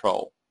no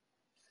control.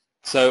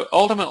 So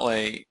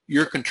ultimately,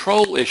 your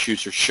control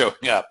issues are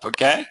showing up,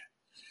 okay,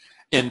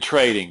 in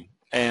trading.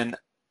 And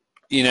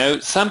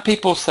some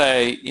people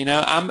say,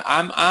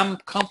 I'm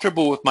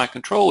comfortable with my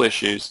control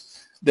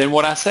issues. Then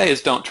what I say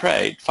is don't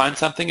trade. Find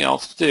something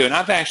else to do. And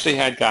I've actually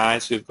had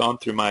guys who've gone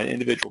through my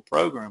individual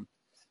program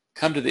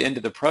come to the end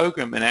of the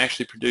program and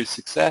actually produce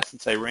success and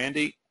say,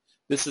 Randy,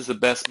 this is the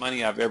best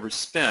money I've ever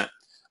spent.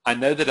 I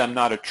know that I'm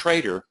not a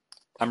trader.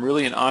 I'm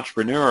really an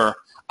entrepreneur.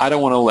 I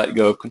don't want to let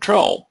go of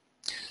control.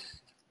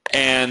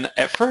 And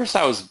at first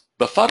I was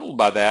befuddled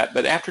by that,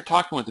 but after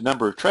talking with a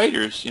number of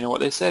traders, what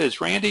they said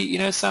is,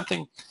 Randy,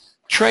 something,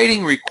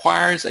 trading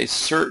requires a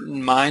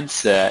certain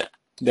mindset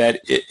that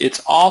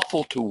it's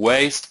awful to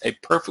waste a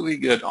perfectly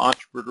good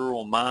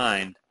entrepreneurial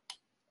mind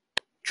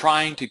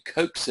trying to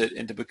coax it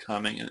into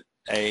becoming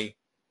a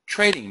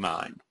trading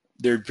mind.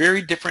 They're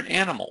very different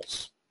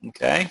animals,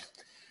 okay?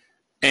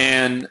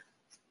 And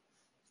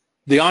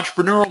the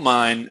entrepreneurial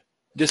mind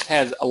just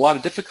has a lot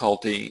of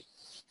difficulty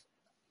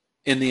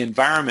in the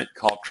environment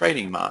called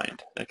trading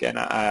mind. Again,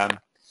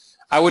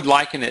 I would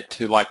liken it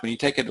to like when you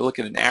take a look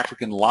at an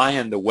African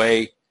lion, the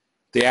way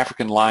the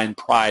African lion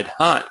pride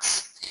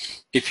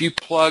hunts. If you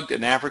plugged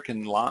an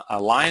African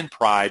lion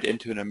pride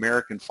into an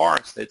American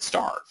forest, they'd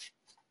starve.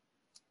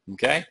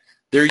 Okay?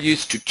 They're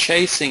used to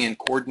chasing and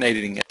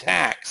coordinating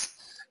attacks.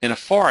 In a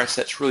forest,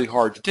 that's really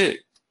hard to do.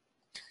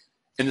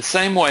 In the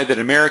same way that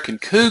American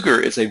cougar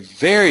is a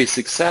very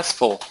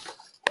successful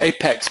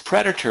apex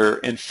predator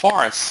in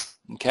forests,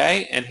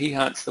 okay, and he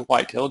hunts the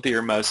white-tailed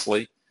deer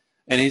mostly,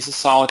 and he's a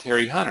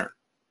solitary hunter.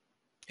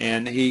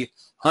 And he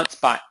hunts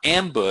by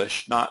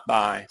ambush, not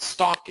by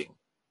stalking,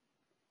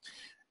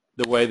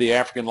 the way the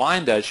African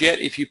lion does. Yet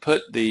if you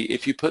put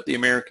the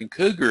American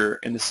cougar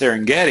in the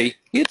Serengeti,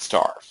 he'd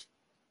starve.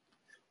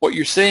 What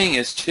you're seeing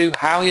is two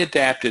highly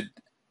adapted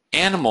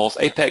animals,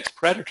 apex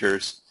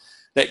predators,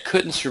 that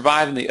couldn't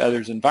survive in the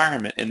other's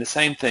environment. And the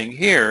same thing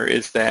here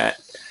is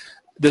that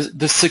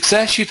the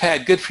success you've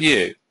had, good for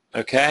you.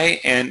 Okay,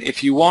 and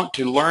if you want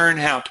to learn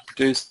how to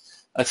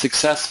produce a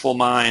successful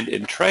mind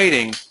in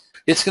trading,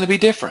 it's going to be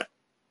different.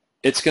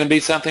 It's going to be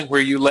something where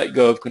you let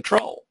go of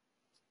control.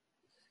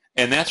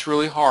 And that's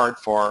really hard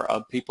for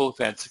people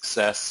who've had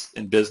success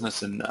in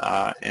business and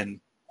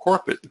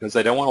corporate, because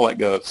they don't want to let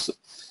go of,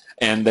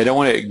 and they don't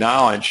want to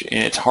acknowledge,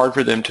 and it's hard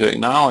for them to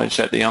acknowledge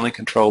that the only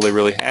control they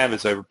really have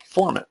is over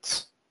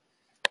performance.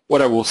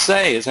 What I will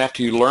say is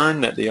after you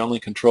learn that the only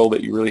control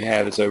that you really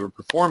have is over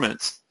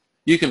performance,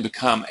 you can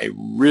become a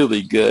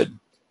really good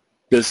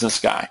business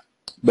guy.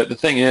 But the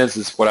thing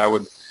is what I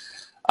would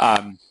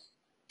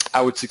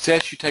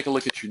suggest you take a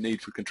look at your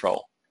need for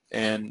control.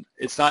 And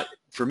it's not,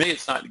 for me,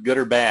 it's not good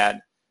or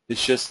bad.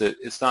 It's just that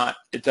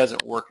it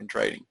doesn't work in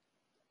trading.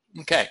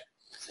 Okay.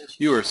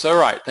 You are so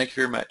right. Thank you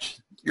very much.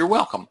 You're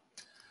welcome.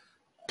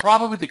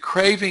 Probably the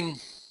craving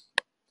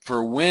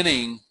for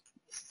winning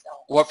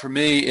what for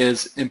me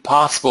is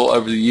impossible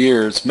over the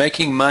years.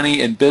 Making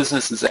money in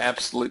business is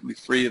absolutely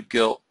free of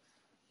guilt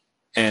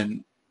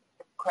and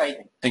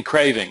Craving.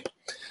 craving.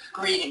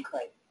 Greed and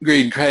craving.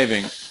 Greed and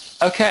craving.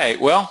 Okay,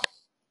 well,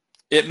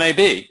 it may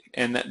be.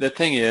 And the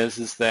thing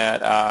is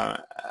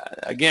that,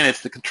 again,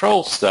 it's the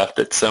control stuff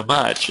that's so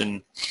much.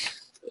 And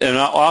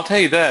I'll tell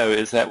you, though,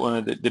 is that one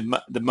of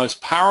the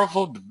most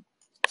powerful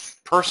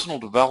personal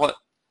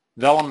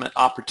development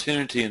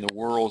opportunity in the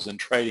world is in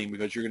trading,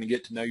 because you're going to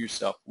get to know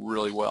yourself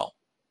really well.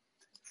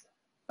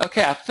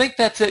 Okay, I think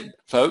that's it,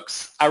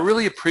 folks. I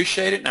really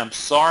appreciate it, and I'm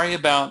sorry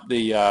about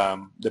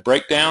the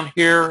breakdown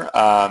here.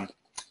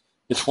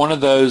 It's one of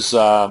those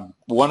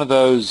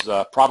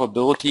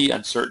probability,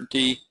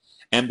 uncertainty,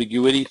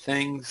 ambiguity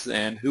things,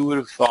 and who would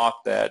have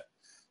thought that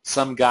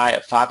some guy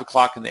at 5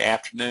 o'clock in the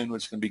afternoon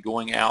was going to be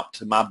going out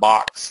to my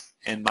box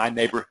in my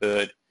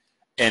neighborhood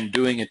and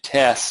doing a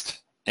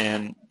test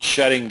and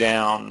shutting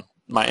down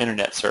my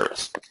internet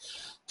service.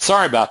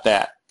 Sorry about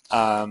that.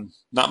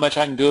 Not much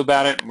I can do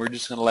about it, and we're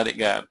just going to let it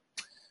go.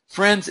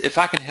 Friends, if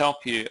I can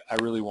help you, I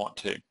really want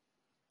to.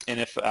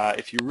 And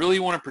if you really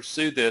want to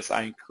pursue this,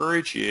 I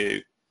encourage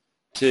you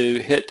to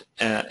hit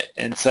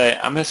and say,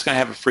 I'm just going to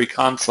have a free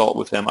consult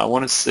with him. I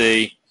want to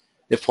see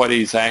if what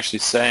he's actually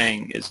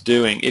saying is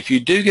doing. If you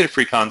do get a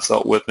free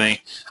consult with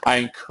me, I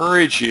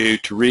encourage you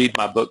to read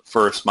my book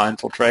first,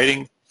 Mindful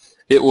Trading.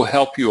 It will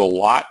help you a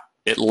lot.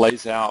 It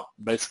lays out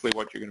basically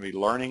what you're going to be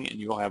learning, and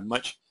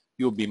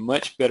you'll be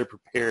much better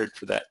prepared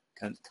for that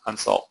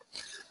consult.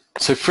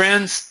 So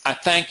friends, I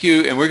thank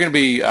you, and we're going to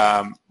be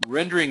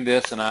rendering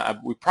this, and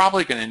we're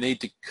probably going to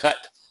need to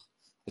cut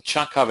a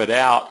chunk of it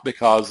out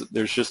because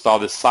there's just all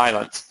this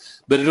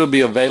silence, but it'll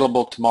be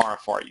available tomorrow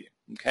for you.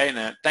 Okay,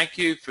 now thank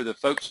you for the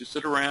folks who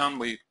sit around.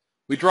 We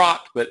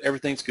dropped, but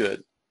everything's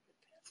good.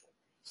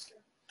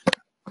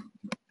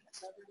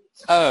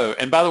 Oh,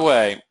 and by the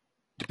way,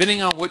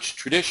 depending on which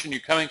tradition you're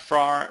coming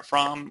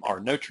from or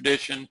no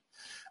tradition,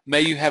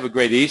 may you have a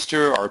great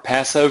Easter or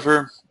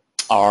Passover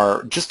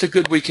or just a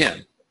good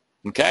weekend.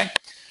 Okay?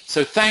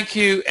 So thank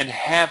you, and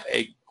have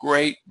a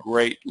great,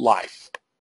 great life.